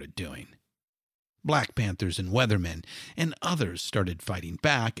they started doing. Black Panthers and Weathermen and others started fighting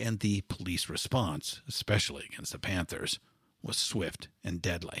back, and the police response, especially against the Panthers, was swift and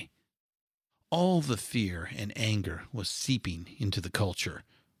deadly. All the fear and anger was seeping into the culture,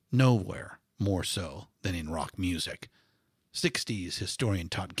 nowhere more so than in rock music. 60s historian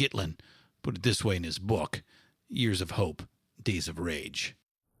Todd Gitlin put it this way in his book, Years of Hope, Days of Rage.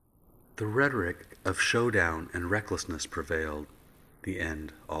 The rhetoric of showdown and recklessness prevailed. The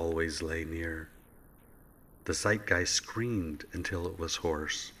end always lay near. The zeitgeist screamed until it was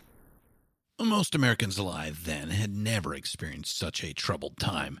hoarse. Most Americans alive then had never experienced such a troubled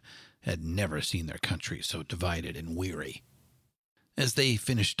time, had never seen their country so divided and weary. As they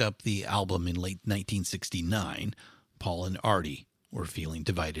finished up the album in late 1969, Paul and Artie were feeling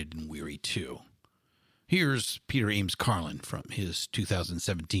divided and weary too. Here's Peter Ames Carlin from his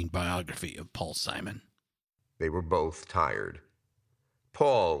 2017 biography of Paul Simon. They were both tired.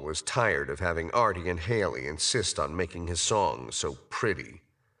 Paul was tired of having Artie and Haley insist on making his songs so pretty.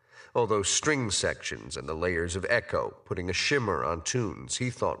 All those string sections and the layers of echo putting a shimmer on tunes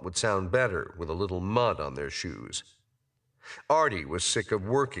he thought would sound better with a little mud on their shoes. Artie was sick of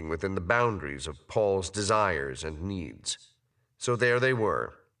working within the boundaries of Paul's desires and needs. So there they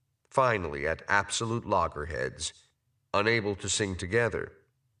were, finally at absolute loggerheads. Unable to sing together,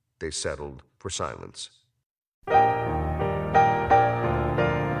 they settled for silence.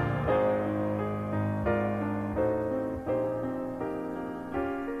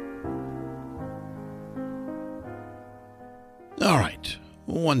 All right,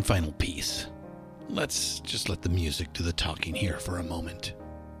 one final piece. Let's just let the music do the talking here for a moment.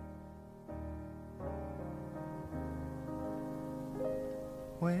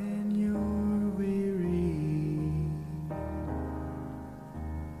 When you're weary,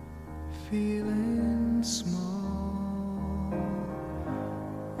 feeling small,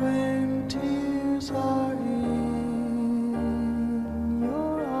 when tears are in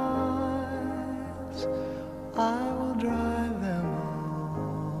your eyes, I will dry them all.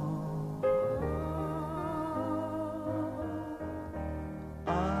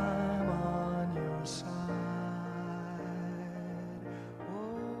 I'm on your side.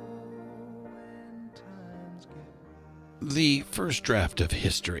 The first draft of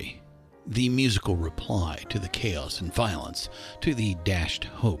history, the musical reply to the chaos and violence, to the dashed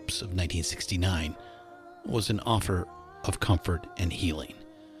hopes of 1969, was an offer of comfort and healing.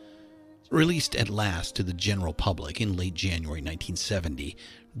 Released at last to the general public in late January 1970,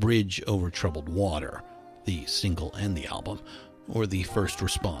 Bridge Over Troubled Water, the single and the album, were the first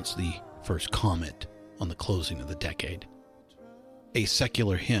response, the first comment on the closing of the decade. A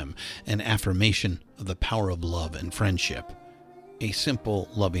secular hymn, an affirmation of the power of love and friendship, a simple,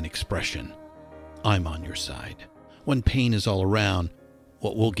 loving expression, I'm on your side. When pain is all around,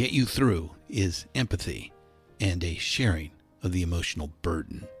 what will get you through is empathy and a sharing of the emotional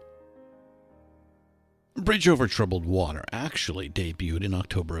burden. Bridge Over Troubled Water actually debuted in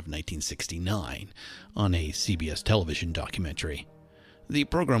October of 1969 on a CBS television documentary. The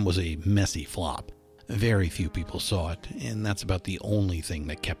program was a messy flop. Very few people saw it, and that's about the only thing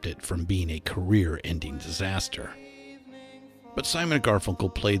that kept it from being a career-ending disaster. But Simon &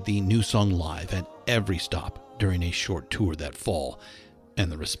 Garfunkel played the new song live at every stop during a short tour that fall,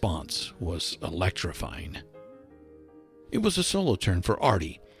 and the response was electrifying. It was a solo turn for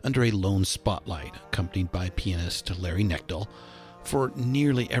Artie, under a lone spotlight, accompanied by pianist Larry Knechtel. For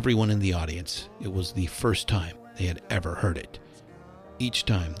nearly everyone in the audience, it was the first time they had ever heard it. Each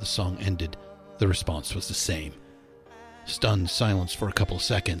time the song ended, the response was the same. Stunned silence for a couple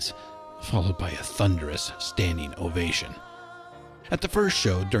seconds, followed by a thunderous standing ovation. At the first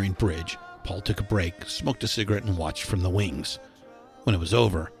show during Bridge, Paul took a break, smoked a cigarette, and watched from the wings. When it was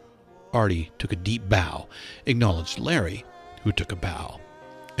over, Artie took a deep bow, acknowledged Larry, who took a bow,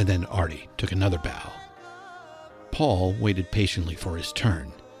 and then Artie took another bow. Paul waited patiently for his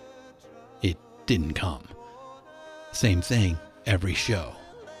turn. It didn't come. Same thing every show.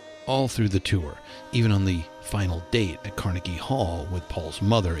 All through the tour, even on the final date at Carnegie Hall with Paul's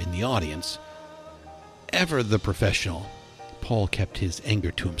mother in the audience. Ever the professional, Paul kept his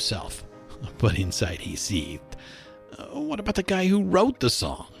anger to himself, but inside he seethed. What about the guy who wrote the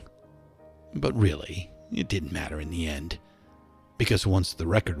song? But really, it didn't matter in the end, because once the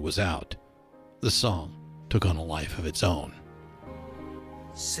record was out, the song took on a life of its own.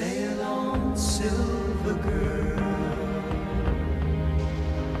 Sail on, silver girl.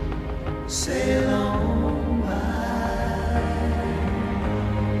 Sail on by.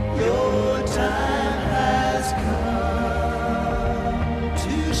 Your time has come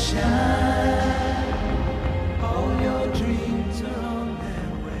to shine. All your dreams are on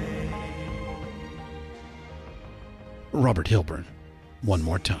their way. Robert Hilburn, one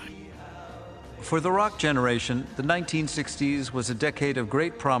more time. For the rock generation, the 1960s was a decade of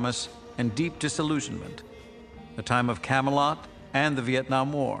great promise and deep disillusionment, a time of Camelot and the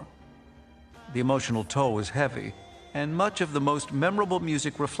Vietnam War. The emotional toll was heavy, and much of the most memorable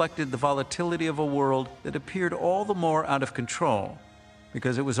music reflected the volatility of a world that appeared all the more out of control,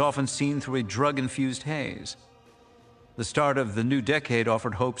 because it was often seen through a drug-infused haze. The start of the new decade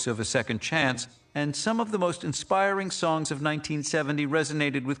offered hopes of a second chance, and some of the most inspiring songs of 1970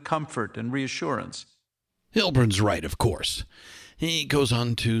 resonated with comfort and reassurance. Hilburn's right, of course. He goes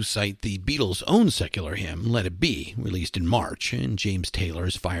on to cite the Beatles' own secular hymn, Let It Be, released in March, and James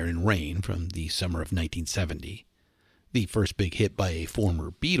Taylor's Fire and Rain from the summer of 1970. The first big hit by a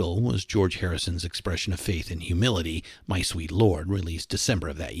former Beatle was George Harrison's expression of faith and humility, My Sweet Lord, released December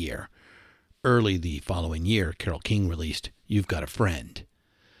of that year. Early the following year, Carole King released You've Got a Friend.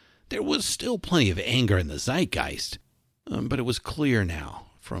 There was still plenty of anger in the zeitgeist, but it was clear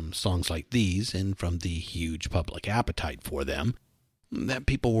now, from songs like these and from the huge public appetite for them, that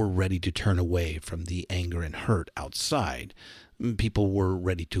people were ready to turn away from the anger and hurt outside. People were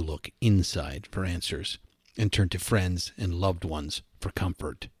ready to look inside for answers and turn to friends and loved ones for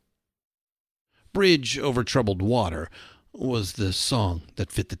comfort. Bridge Over Troubled Water was the song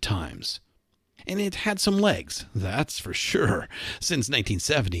that fit the times. And it had some legs, that's for sure. Since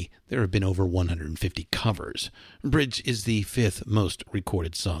 1970, there have been over 150 covers. Bridge is the 5th most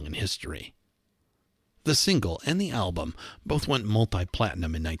recorded song in history. The single and the album both went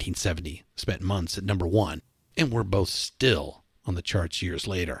multi-platinum in 1970, spent months at number 1, and were both still on the charts years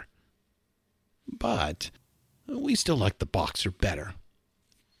later. But we still like the Boxer better.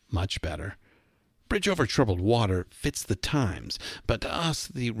 Much better. Bridge Over Troubled Water fits the times, but to us,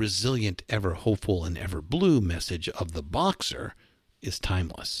 the resilient, ever hopeful, and ever blue message of the Boxer is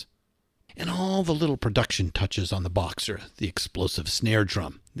timeless. And all the little production touches on the Boxer, the explosive snare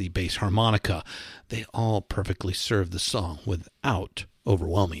drum, the bass harmonica, they all perfectly serve the song without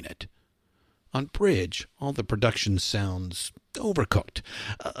overwhelming it. On Bridge, all the production sounds overcooked,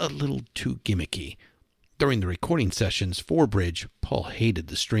 a little too gimmicky. During the recording sessions for Bridge, Paul hated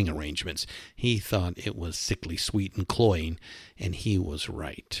the string arrangements. He thought it was sickly sweet and cloying, and he was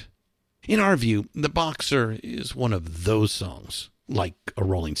right. In our view, The Boxer is one of those songs, like a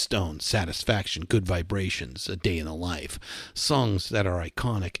Rolling Stone, Satisfaction, Good Vibrations, A Day in the Life, songs that are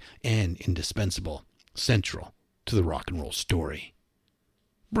iconic and indispensable, central to the rock and roll story.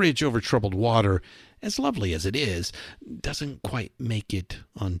 Bridge Over Troubled Water, as lovely as it is, doesn't quite make it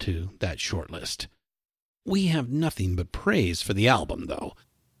onto that short list. We have nothing but praise for the album, though.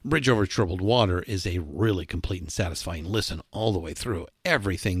 Bridge Over Troubled Water is a really complete and satisfying listen all the way through.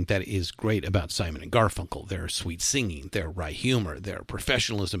 Everything that is great about Simon and Garfunkel, their sweet singing, their wry humor, their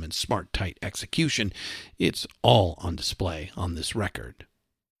professionalism and smart, tight execution, it's all on display on this record.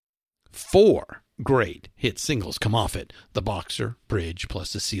 4 great hit singles come off it: The Boxer, Bridge,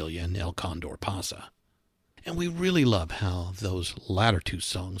 plus Cecilia and El Condor Pasa. And we really love how those latter 2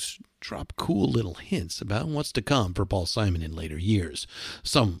 songs drop cool little hints about what's to come for Paul Simon in later years.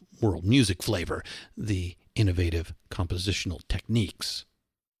 Some world music flavor, the innovative compositional techniques.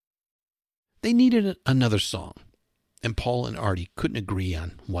 They needed another song, and Paul and Artie couldn't agree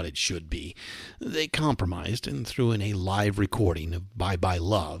on what it should be. They compromised and threw in a live recording of Bye Bye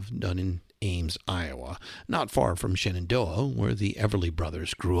Love done in Ames, Iowa, not far from Shenandoah, where the Everly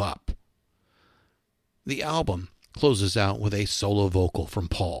Brothers grew up. The album closes out with a solo vocal from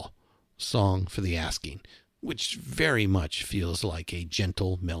Paul, Song for the Asking, which very much feels like a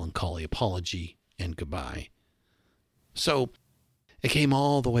gentle, melancholy apology and goodbye. So, it came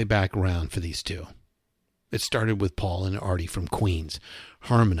all the way back around for these two. It started with Paul and Artie from Queens,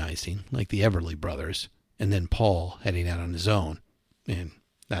 harmonizing like the Everly Brothers, and then Paul heading out on his own, and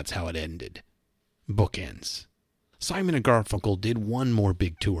that's how it ended. Bookends. Simon and Garfunkel did one more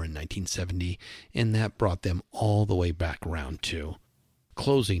big tour in 1970, and that brought them all the way back around too,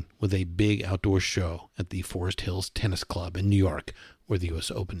 closing with a big outdoor show at the Forest Hills Tennis Club in New York, where the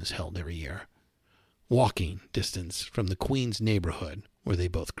U.S. Open is held every year. Walking distance from the Queens neighborhood where they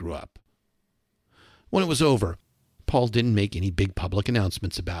both grew up. When it was over, Paul didn't make any big public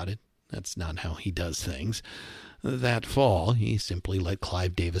announcements about it. That's not how he does things. That fall, he simply let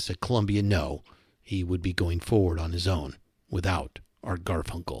Clive Davis at Columbia know he would be going forward on his own, without Art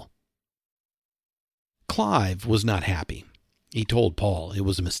Garfunkel. Clive was not happy. He told Paul it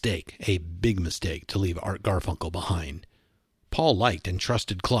was a mistake, a big mistake, to leave Art Garfunkel behind. Paul liked and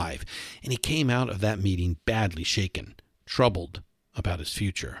trusted Clive, and he came out of that meeting badly shaken, troubled about his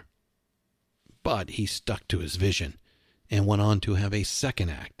future. But he stuck to his vision, and went on to have a second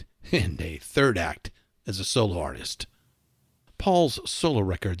act, and a third act, as a solo artist. Paul's solo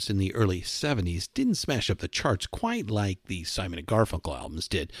records in the early 70s didn't smash up the charts quite like the Simon & Garfunkel albums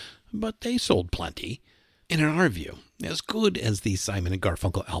did, but they sold plenty. And in our view, as good as the Simon &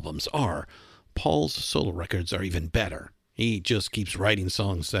 Garfunkel albums are, Paul's solo records are even better. He just keeps writing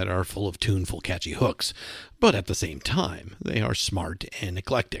songs that are full of tuneful, catchy hooks, but at the same time, they are smart and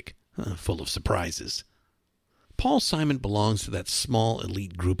eclectic, full of surprises. Paul Simon belongs to that small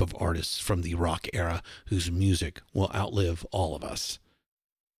elite group of artists from the rock era whose music will outlive all of us.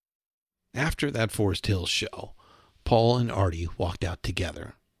 After that Forest Hills show, Paul and Artie walked out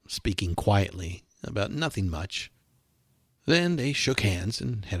together, speaking quietly about nothing much. Then they shook hands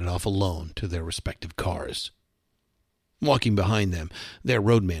and headed off alone to their respective cars. Walking behind them, their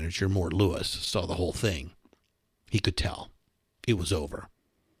road manager, Mort Lewis, saw the whole thing. He could tell. It was over.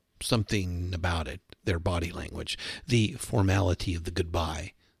 something about it, their body language, the formality of the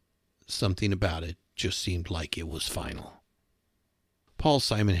goodbye, something about it just seemed like it was final. Paul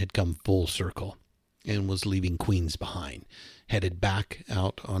Simon had come full circle and was leaving Queens behind, headed back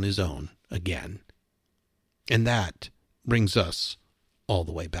out on his own again. And that brings us all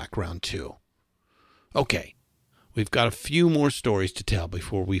the way back round two. Okay, we've got a few more stories to tell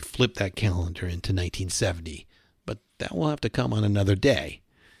before we flip that calendar into 1970, but that will have to come on another day.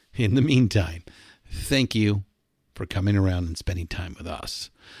 In the meantime, thank you for coming around and spending time with us.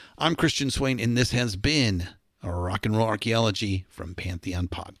 I'm Christian Swain, and this has been Rock and Roll Archaeology from Pantheon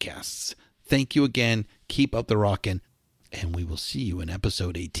Podcasts. Thank you again. Keep up the rockin', and we will see you in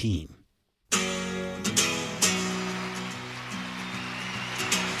episode 18.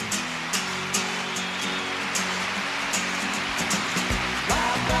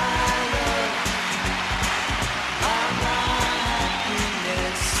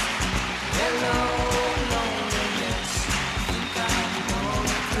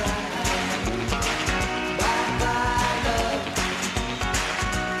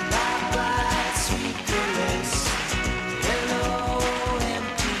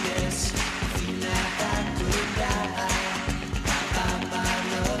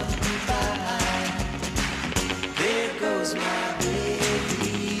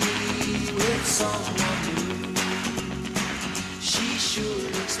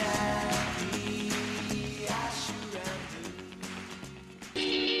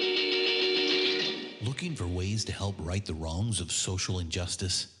 Looking for ways to help right the wrongs of social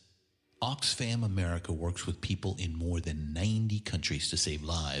injustice? Oxfam America works with people in more than 90 countries to save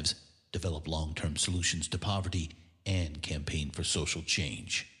lives, develop long-term solutions to poverty, and campaign for social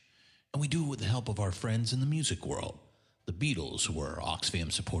change. And we do it with the help of our friends in the music world. The Beatles were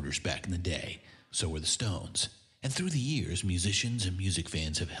Oxfam supporters back in the day, so were the Stones. And through the years, musicians and music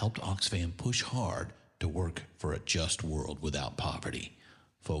fans have helped Oxfam push hard to work for a just world without poverty.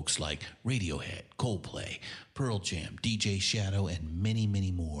 Folks like Radiohead, Coldplay, Pearl Jam, DJ Shadow, and many,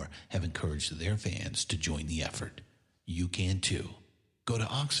 many more have encouraged their fans to join the effort. You can too. Go to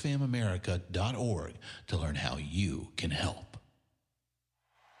oxfamamerica.org to learn how you can help.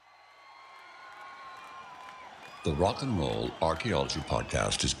 The Rock and Roll Archaeology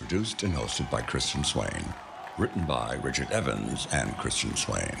Podcast is produced and hosted by Christian Swain. Written by Richard Evans and Christian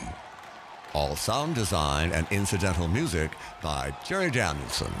Swain. All sound design and incidental music by Jerry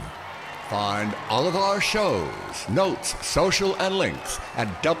Danielson. Find all of our shows, notes, social, and links at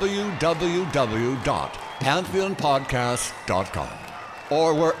www.pantheonpodcast.com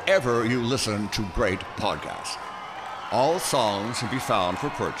or wherever you listen to great podcasts. All songs can be found for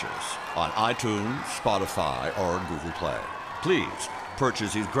purchase on iTunes, Spotify, or Google Play. Please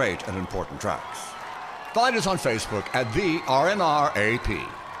purchase these great and important tracks. Find us on Facebook at the RNRAP.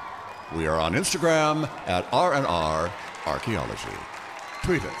 We are on Instagram at RNR Archaeology.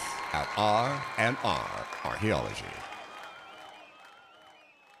 Tweet us at RNR Archaeology.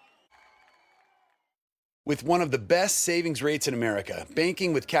 With one of the best savings rates in America,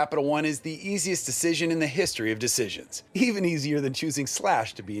 banking with Capital One is the easiest decision in the history of decisions. Even easier than choosing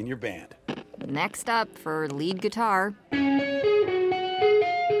Slash to be in your band. Next up for lead guitar.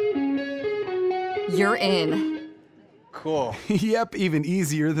 You're in. Cool. Yep, even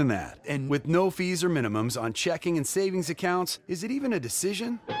easier than that. And with no fees or minimums on checking and savings accounts, is it even a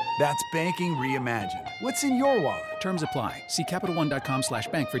decision? That's banking reimagined. What's in your wallet? Terms apply. See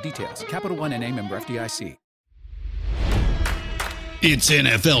CapitalOne.com/bank for details. Capital One N.A. member FDIC. It's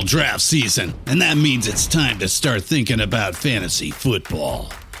NFL draft season, and that means it's time to start thinking about fantasy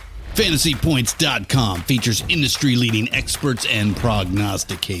football. FantasyPoints.com features industry-leading experts and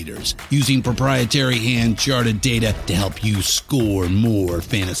prognosticators using proprietary hand-charted data to help you score more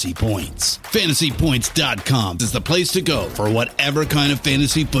fantasy points. FantasyPoints.com is the place to go for whatever kind of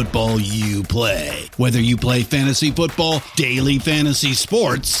fantasy football you play. Whether you play fantasy football, daily fantasy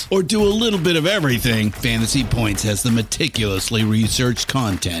sports, or do a little bit of everything, Fantasy Points has the meticulously researched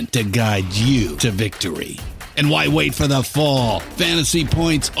content to guide you to victory. And why wait for the fall? Fantasy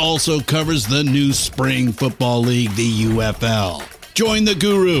Points also covers the new spring football league, the UFL. Join the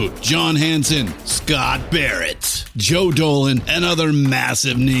guru, John Hansen, Scott Barrett, Joe Dolan, and other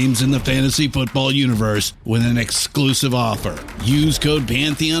massive names in the fantasy football universe with an exclusive offer. Use code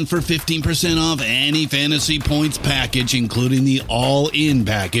Pantheon for 15% off any Fantasy Points package, including the all-in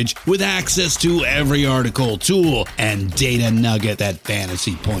package, with access to every article, tool, and data nugget that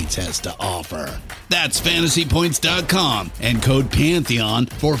Fantasy Points has to offer. That's FantasyPoints.com and code Pantheon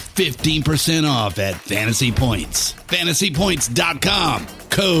for 15% off at Fantasy Points. FantasyPoints.com,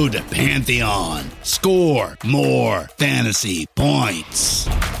 code Pantheon. Score more fantasy points.